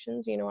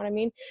conversations, you know what I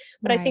mean?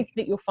 But I think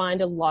that you'll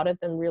find a lot of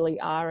them really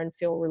are and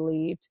feel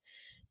relieved,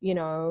 you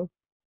know,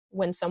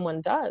 when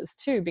someone does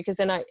too, because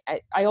then I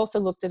also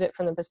looked at it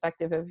from the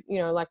perspective of, you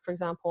know, like, for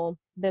example,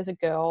 there's a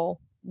girl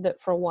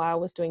that for a while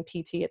was doing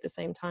PT at the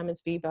same time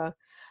as Viva.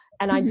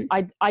 And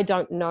I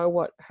don't know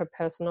what her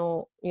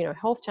personal, you know,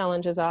 health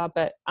challenges are,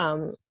 but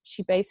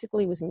she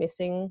basically was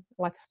missing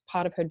like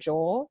part of her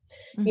jaw,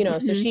 you know,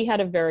 so she had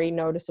a very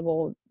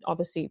noticeable,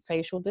 obviously,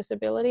 facial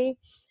disability.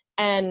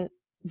 And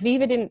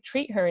Viva didn't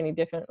treat her any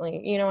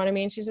differently, you know what I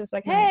mean? She's just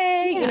like,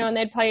 hey, you know, and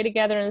they'd play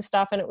together and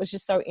stuff. And it was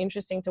just so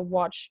interesting to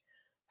watch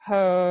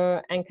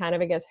her and kind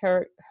of, I guess,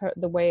 her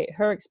the way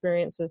her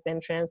experiences then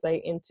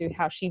translate into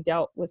how she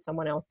dealt with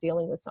someone else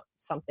dealing with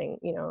something,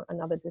 you know,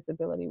 another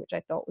disability, which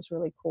I thought was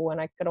really cool. And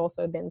I could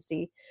also then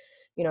see,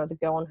 you know, the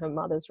girl and her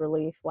mother's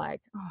relief,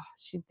 like,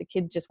 oh, the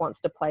kid just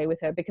wants to play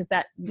with her, because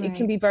that it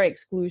can be very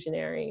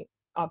exclusionary,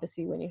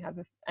 obviously, when you have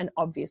an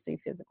obviously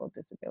physical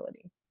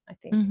disability, I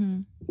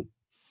think.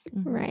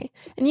 Right.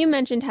 And you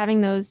mentioned having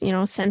those, you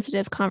know,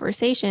 sensitive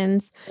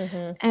conversations.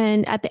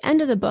 And at the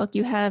end of the book,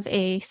 you have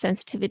a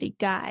sensitivity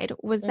guide.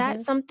 Was that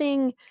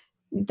something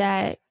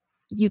that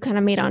you kind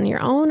of made on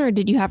your own, or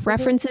did you have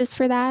references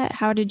for that?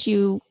 How did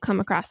you come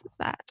across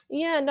that?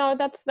 Yeah, no,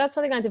 that's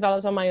something I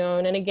developed on my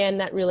own. And again,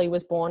 that really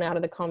was born out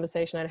of the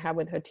conversation I'd had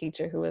with her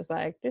teacher, who was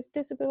like, this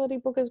disability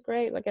book is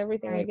great. Like,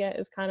 everything we get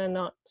is kind of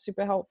not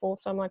super helpful.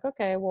 So I'm like,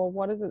 okay, well,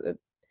 what is it that,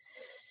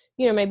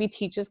 you know, maybe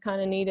teachers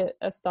kind of need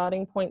a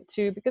starting point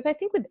too, because I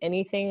think with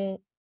anything,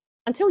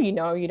 until you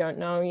know, you don't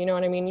know, you know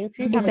what I mean? If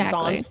you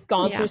haven't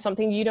gone through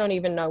something, you don't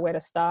even know where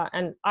to start.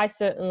 And I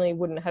certainly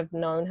wouldn't have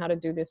known how to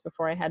do this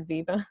before I had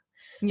Viva.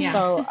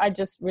 So I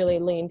just really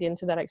leaned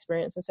into that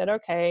experience and said,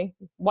 okay,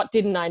 what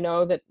didn't I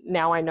know that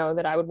now I know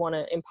that I would want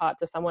to impart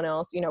to someone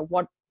else? You know,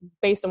 what,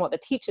 based on what the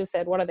teachers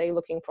said, what are they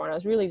looking for? And I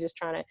was really just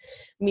trying to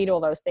meet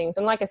all those things.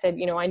 And like I said,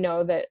 you know, I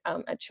know that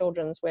at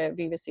Children's, where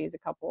Viva sees a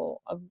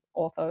couple of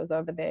orthos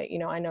over there, you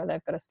know, I know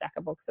they've got a stack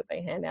of books that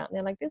they hand out, and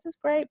they're like, this is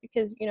great,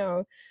 because, you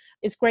know,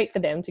 it's great for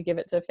them to give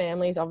it to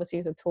families, obviously,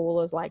 as a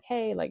tool, as like,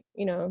 hey, like,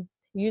 you know,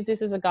 use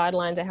this as a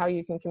guideline to how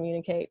you can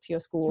communicate to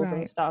your schools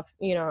and stuff,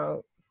 you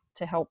know,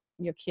 to help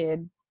your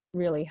kid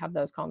really have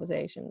those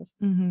conversations.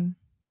 In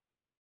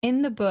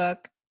the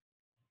book,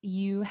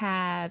 you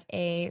have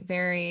a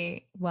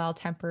very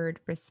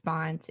well-tempered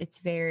response. It's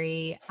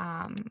very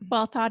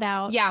well thought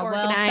out.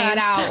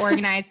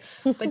 Organized.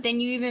 But then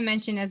you even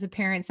mentioned, as a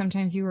parent,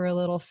 sometimes you were a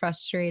little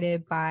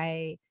frustrated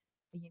by,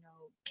 you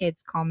know,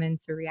 kids'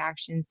 comments or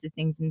reactions to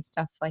things and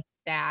stuff like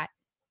that.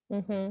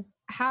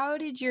 How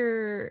did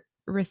your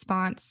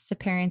response to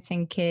parents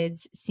and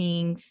kids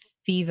seeing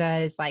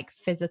Viva's like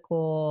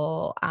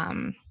physical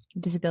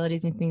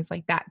disabilities and things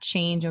like that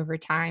change over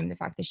time? The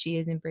fact that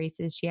she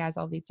embraces, she has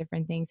all these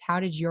different things. How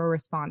did your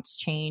response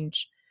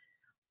change?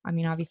 I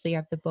mean, obviously you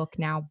have the book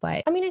now,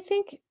 but I mean, I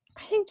think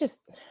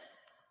just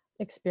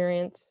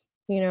experience,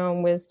 you know,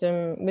 and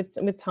wisdom.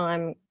 With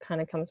time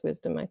kind of comes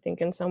wisdom, I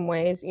think, in some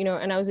ways, you know.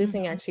 And I was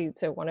listening actually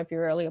to one of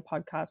your earlier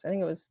podcasts. I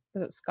think it was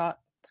it Scott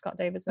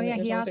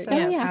Davidson? He also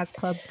has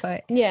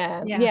clubfoot.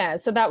 Yeah.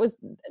 So that was,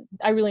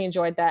 I really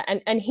enjoyed that.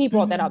 And he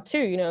brought that up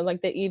too, you know,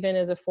 like that even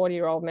as a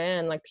 40-year-old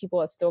man, like people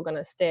are still going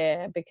to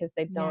stare because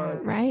they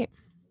don't,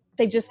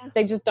 they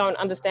just don't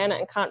understand it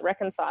and can't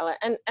reconcile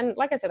it. And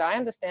like I said, I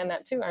understand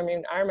that too. I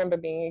mean, I remember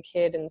being a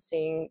kid and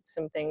seeing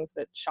some things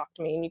that shocked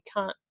me, and you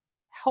can't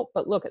help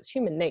but look, it's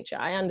human nature.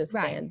 I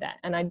understand that.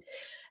 And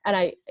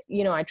I,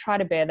 you know, I try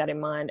to bear that in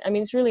mind. I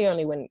mean, it's really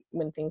only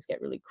when things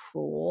get really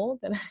cruel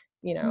that,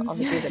 you know,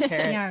 obviously as a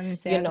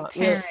parent, you're not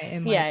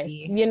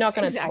you're not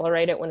going to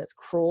tolerate it when it's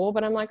cruel.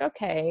 But I'm like,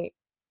 okay,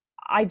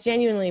 I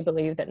genuinely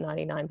believe that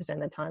 99% of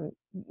the time,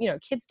 you know,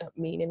 kids don't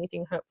mean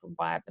anything hurtful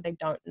by it, but they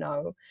don't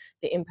know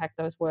the impact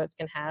those words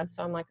can have.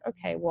 So I'm like,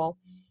 okay, well,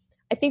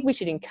 I think we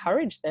should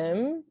encourage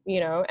them,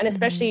 you know, and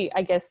especially,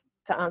 I guess,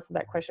 to answer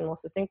that question more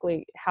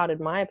succinctly, how did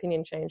my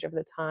opinion change over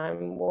the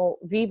time? Well,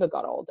 Viva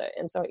got older.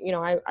 And so, you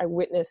know, I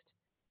witnessed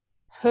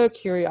her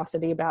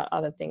curiosity about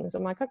other things.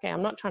 I'm like, okay,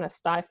 I'm not trying to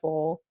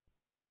stifle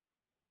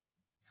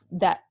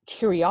that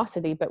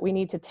curiosity, but we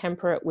need to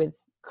temper it with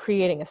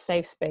creating a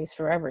safe space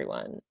for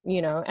everyone,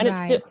 you know. And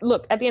it's still,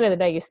 look, at the end of the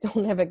day, you're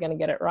still never going to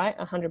get it right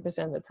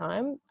 100% of the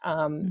time,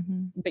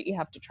 but you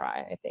have to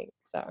try, I think.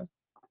 So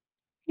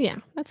yeah,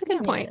 that's a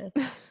good point.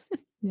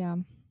 Yeah.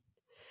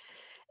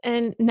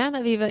 And now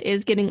that Viva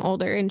is getting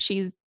older and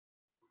she's,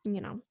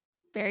 you know,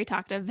 very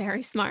talkative,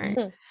 very smart,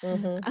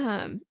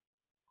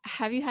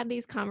 have you had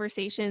these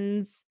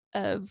conversations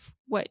of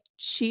what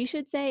she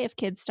should say if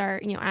kids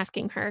start, you know,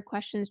 asking her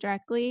questions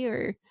directly,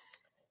 or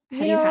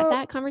have you had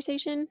that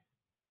conversation?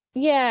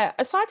 Yeah,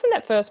 aside from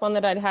that first one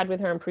that I'd had with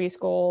her in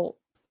preschool,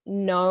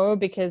 no,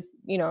 because,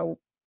 you know,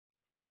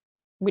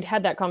 we'd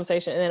had that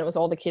conversation and then it was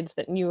all the kids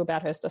that knew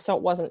about her stuff, so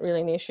it wasn't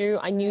really an issue.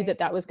 I knew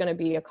that was going to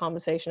be a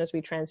conversation as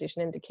we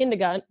transition into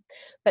kindergarten,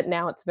 but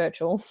now it's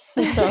virtual,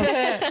 so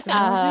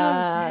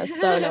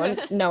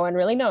no one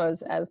really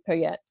knows as per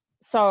yet.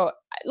 So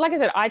like I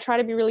said, I try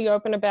to be really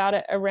open about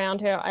it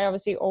around her. I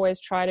obviously always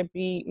try to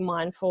be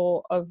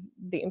mindful of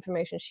the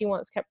information she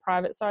wants kept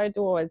private, so I do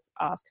always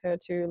ask her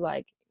to,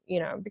 like, you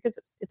know, because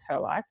it's her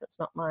life, it's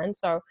not mine,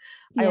 so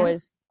I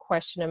always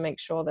question and make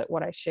sure that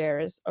what I share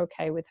is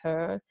okay with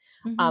her.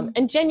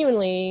 And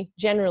generally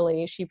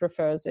she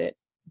prefers it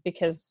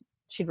because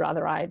she'd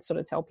rather I sort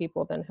of tell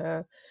people than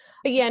her.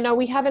 But yeah, no,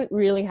 we haven't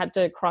really had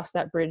to cross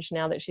that bridge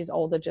now that she's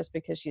older, just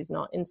because she's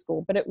not in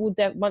school. But it will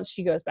once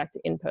she goes back to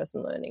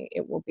in-person learning,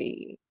 it will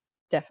be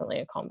definitely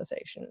a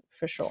conversation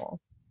for sure.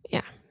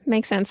 Yeah,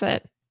 makes sense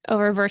that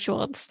over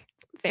virtual it's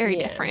very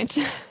different.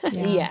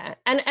 And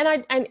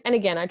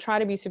again, I try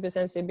to be super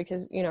sensitive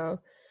because, you know,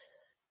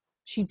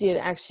 she did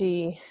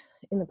actually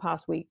in the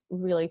past week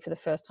really for the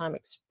first time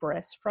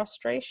express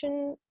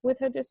frustration with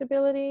her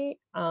disability,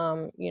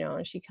 and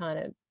she kind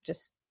of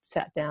just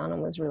sat down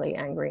and was really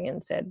angry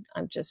and said,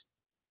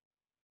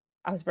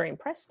 I was very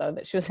impressed though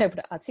that she was able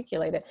to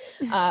articulate it,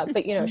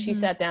 but she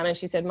sat down and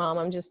she said, Mom,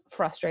 I'm just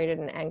frustrated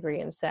and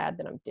angry and sad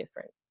that I'm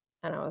different.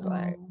 And I was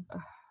like,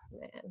 oh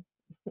man.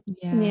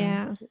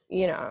 Yeah.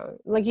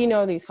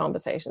 These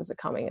conversations are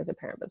coming as a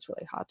parent, but it's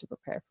really hard to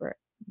prepare for it.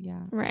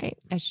 Yeah. Right.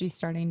 As she's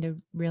starting to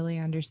really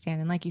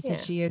understand. And like you said,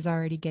 she is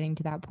already getting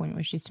to that point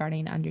where she's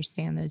starting to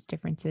understand those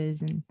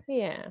differences. And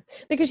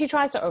because she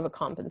tries to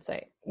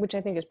overcompensate, which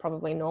I think is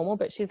probably normal,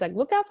 but she's like,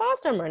 look how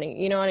fast I'm running.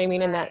 You know what I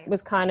mean? Right. And that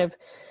was kind of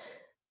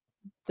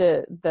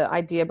the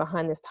idea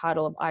behind this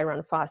title of I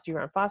Run Fast, You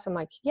Run Fast. I'm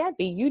like, yeah,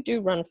 V, you do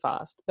run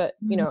fast, but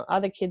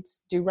other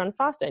kids do run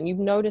faster, and you've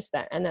noticed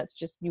that, and that's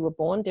just, you were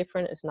born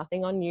different. It's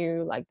nothing on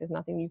you. Like, there's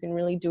nothing you can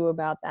really do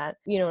about that,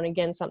 and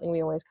again, something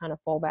we always kind of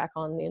fall back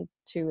on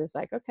into is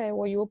like, okay,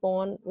 well, you were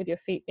born with your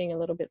feet being a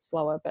little bit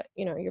slower, but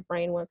your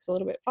brain works a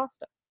little bit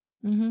faster.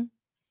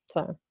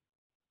 So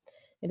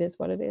it is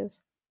what it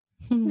is.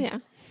 Yeah.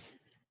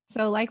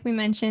 So like we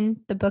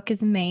mentioned, the book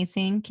is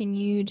amazing. Can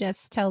you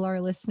just tell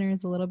our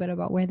listeners a little bit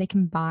about where they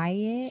can buy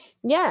it?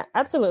 Yeah,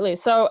 absolutely.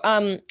 So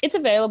it's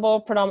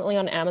available predominantly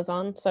on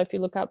Amazon. So if you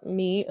look up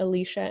me,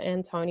 Alicia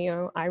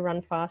Antonio, I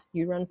Run Fast,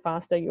 You Run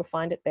Faster, you'll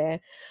find it there.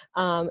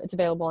 It's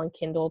available on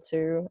Kindle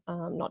too,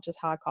 not just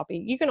hard copy.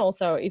 You can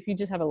also, if you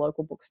just have a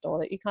local bookstore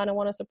that you kind of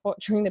want to support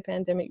during the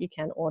pandemic, you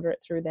can order it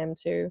through them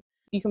too.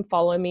 You can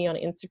follow me on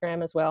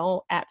Instagram as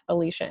well at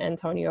Alicia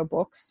Antonio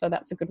Books. So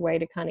that's a good way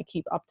to kind of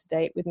keep up to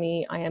date with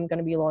me. I am going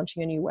to be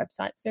launching a new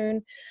website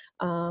soon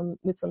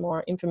with some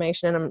more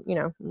information, and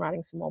I'm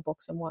writing some more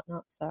books and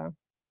whatnot. So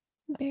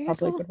that's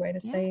probably a good way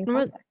to stay in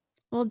contact.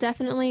 We'll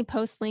definitely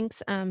post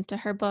links to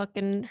her book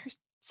and her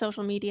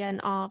social media and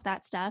all of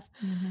that stuff.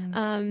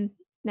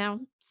 Now,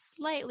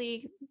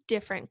 slightly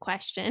different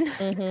question.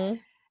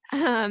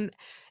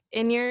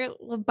 In your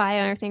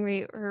bio thing,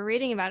 we were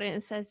reading about it, and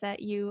it says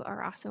that you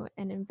are also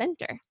an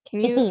inventor.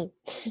 Can you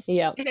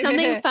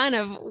something fun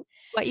of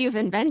what you've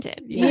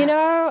invented?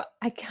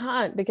 I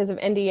can't because of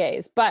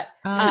NDAs, but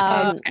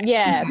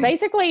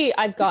basically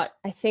I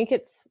think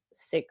it's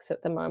 6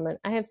 at the moment.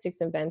 I have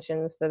 6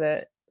 inventions that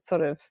are sort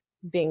of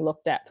being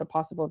looked at for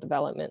possible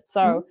development.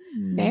 So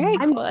very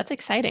cool. That's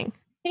exciting.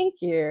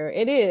 Thank you.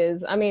 It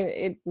is. I mean,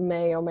 it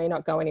may or may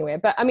not go anywhere,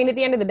 but I mean, at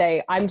the end of the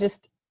day,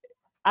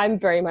 I'm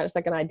very much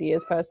like an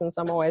ideas person. So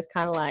I'm always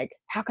kind of like,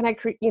 how can I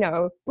create,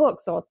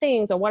 books or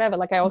things or whatever.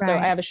 Like I also, I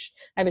have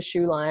a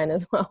shoe line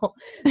as well,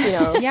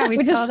 Yeah,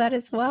 we saw that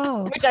as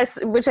well.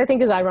 Which I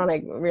think is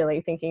ironic,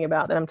 really thinking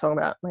about that I'm talking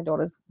about my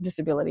daughter's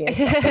disability and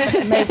stuff.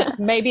 So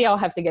maybe I'll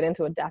have to get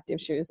into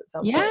adaptive shoes at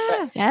some point.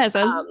 But, yes,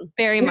 that was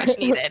very much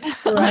needed,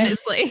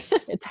 honestly.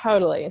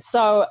 Totally.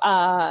 So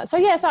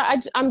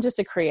I'm just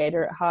a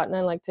creator at heart, and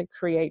I like to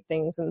create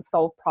things and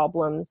solve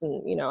problems.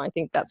 And, I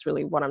think that's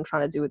really what I'm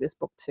trying to do with this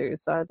book too.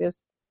 So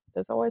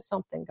there's always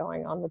something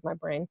going on with my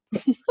brain.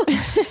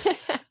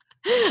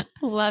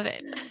 Love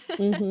it.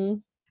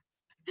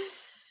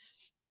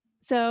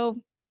 So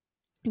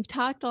we've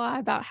talked a lot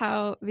about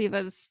how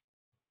Viva's,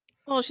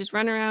 she's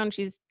running around,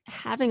 she's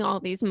having all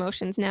these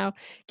emotions now.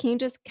 Can you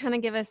just kind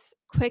of give us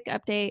a quick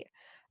update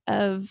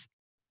of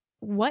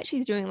what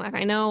she's doing in life?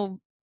 I know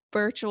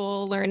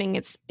virtual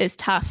learning is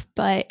tough,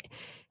 but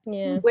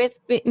with,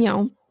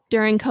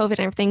 during COVID and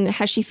everything,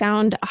 has she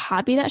found a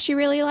hobby that she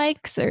really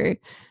likes, or?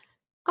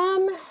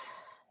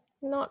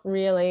 Not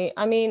really.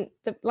 I mean,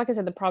 like I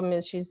said, the problem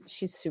is she's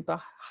super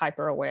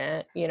hyper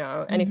aware,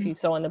 and if you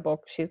saw in the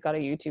book, she's got a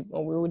YouTube,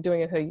 or we were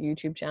doing her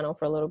YouTube channel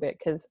for a little bit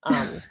because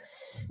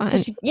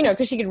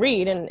she could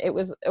read, and it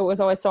was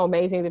always so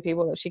amazing to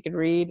people that she could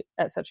read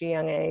at such a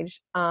young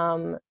age.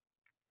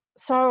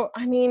 So,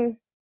 I mean,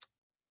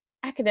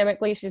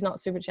 academically, she's not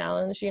super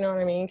challenged, you know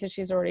what I mean? Because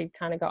she's already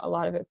kind of got a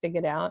lot of it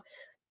figured out.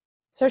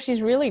 So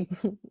she's really,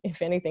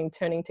 if anything,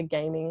 turning to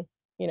gaming,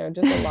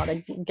 just a lot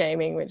of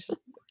gaming, which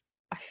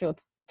I feel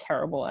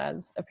terrible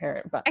as a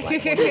parent, but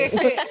like,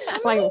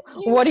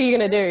 what are you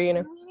going to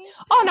do,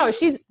 Oh no,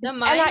 she's the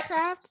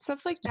Minecraft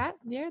stuff like that.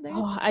 Yeah,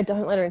 I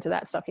don't let her into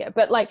that stuff yet,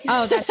 but like,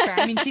 that's fair.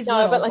 I mean, she's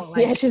little,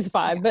 but she's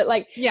 5, but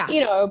like,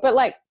 but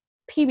like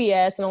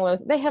PBS and all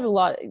those, they have a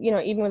lot,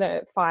 even with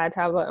a Fire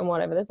tablet and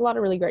whatever, there's a lot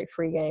of really great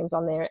free games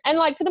on there, and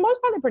like for the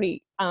most part,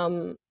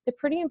 they're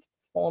pretty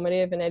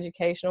informative and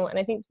educational. And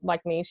I think,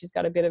 like me, she's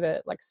got a bit of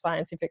a like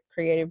scientific,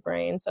 creative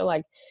brain, so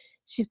like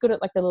she's good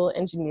at like the little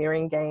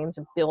engineering games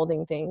of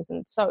building things,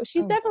 and so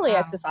she's definitely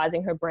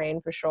exercising her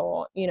brain for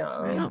sure.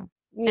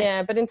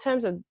 But in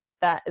terms of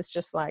that, it's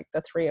just like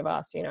the 3 of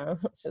us.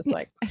 It's just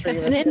like 3 of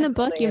us. And in the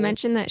book, you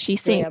mentioned that she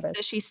sings.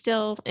 Does she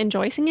still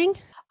enjoy singing?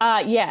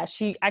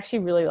 She actually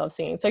really loves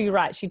singing. So you're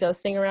right, she does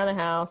sing around the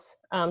house.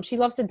 She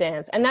loves to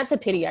dance, and that's a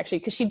pity actually,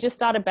 because she just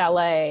started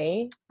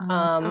ballet.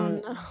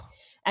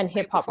 And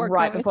hip hop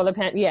right before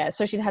the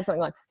so she'd had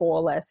something like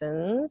 4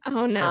 lessons.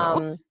 Oh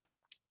no.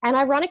 And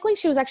ironically,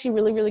 she was actually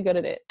really, really good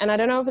at it. And I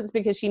don't know if it's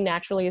because she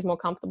naturally is more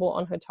comfortable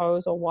on her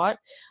toes or what,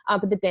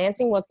 but the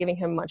dancing was giving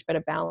her much better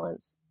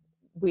balance,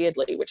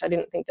 weirdly, which I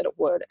didn't think that it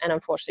would. And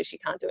unfortunately, she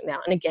can't do it now.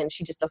 And again,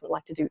 she just doesn't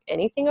like to do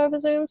anything over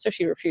Zoom, so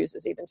she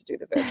refuses even to do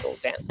the virtual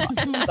dance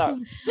classes. So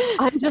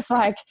I'm just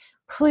like,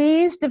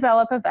 please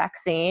develop a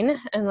vaccine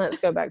and let's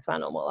go back to our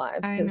normal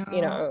lives, because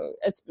you know,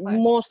 it's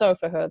more so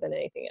for her than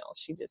anything else.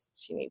 She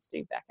needs to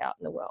be back out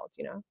in the world,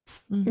 you know.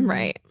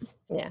 Right.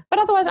 Yeah, but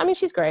otherwise, I mean,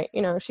 she's great.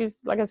 You know,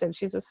 she's, like I said,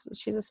 she's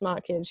a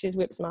smart kid. She's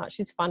whip smart.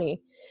 She's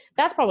funny.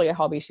 That's probably a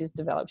hobby she's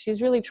developed.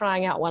 She's really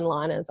trying out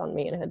one-liners on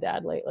me and her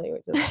dad lately.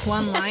 Which is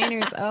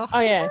one-liners. Oh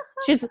yeah,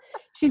 she's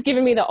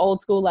giving me the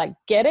old school, like,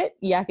 get it,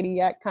 yakety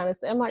yak kind of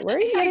stuff. I'm like, where are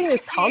you getting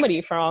this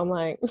comedy from?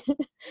 Like,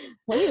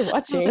 what are you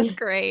watching? That's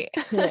great.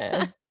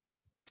 Yeah.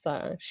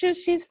 So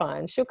she's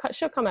fine. She'll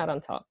come out on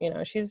top. You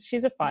know,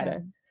 she's a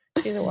fighter.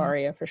 Yeah. She's a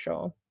warrior for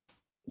sure.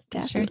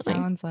 Definitely. Sure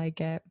sounds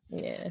like it.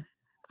 Yeah.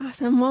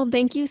 Awesome. Well,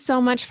 thank you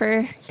so much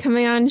for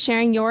coming on and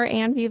sharing your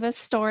and Viva's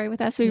story with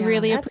us. We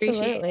really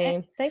appreciate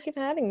it. Thank you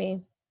for having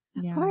me.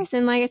 Of course.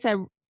 And like I said,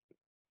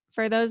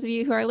 for those of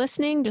you who are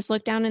listening, just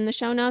look down in the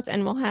show notes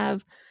and we'll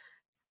have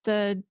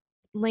the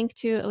link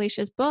to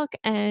Alicia's book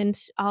and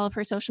all of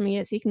her social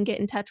media, so you can get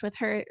in touch with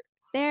her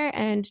there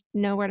and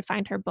know where to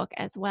find her book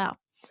as well.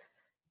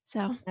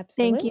 So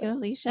Thank you,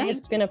 Alicia. It's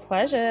been a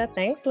pleasure.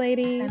 Thanks,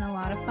 ladies. It's been a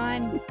lot of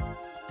fun.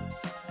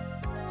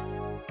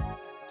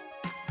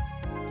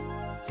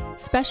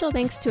 Special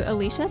thanks to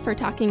Alicia for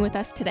talking with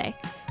us today.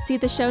 See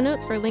the show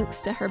notes for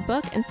links to her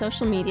book and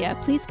social media.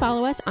 Please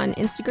follow us on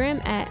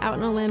Instagram at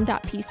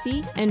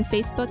outOnALimb.pc and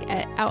Facebook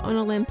at Out on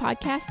a Limb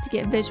Podcast to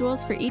get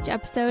visuals for each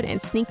episode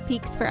and sneak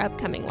peeks for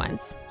upcoming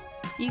ones.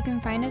 You can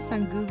find us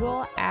on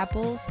Google,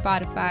 Apple,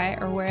 Spotify,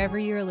 or wherever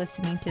you're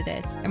listening to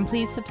this. And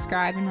please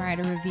subscribe and write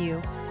a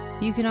review.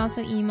 You can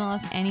also email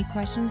us any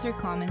questions or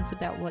comments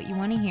about what you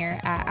want to hear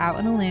at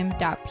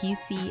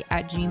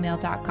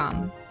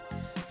outonalimb.pc@gmail.com.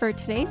 For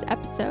today's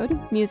episode,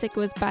 music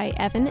was by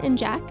Evan and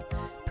Jack,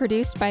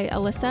 produced by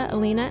Alyssa,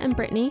 Alina, and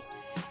Brittany,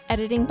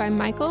 editing by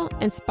Michael,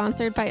 and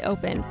sponsored by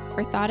Open,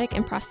 Orthotic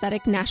and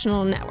Prosthetic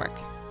National Network.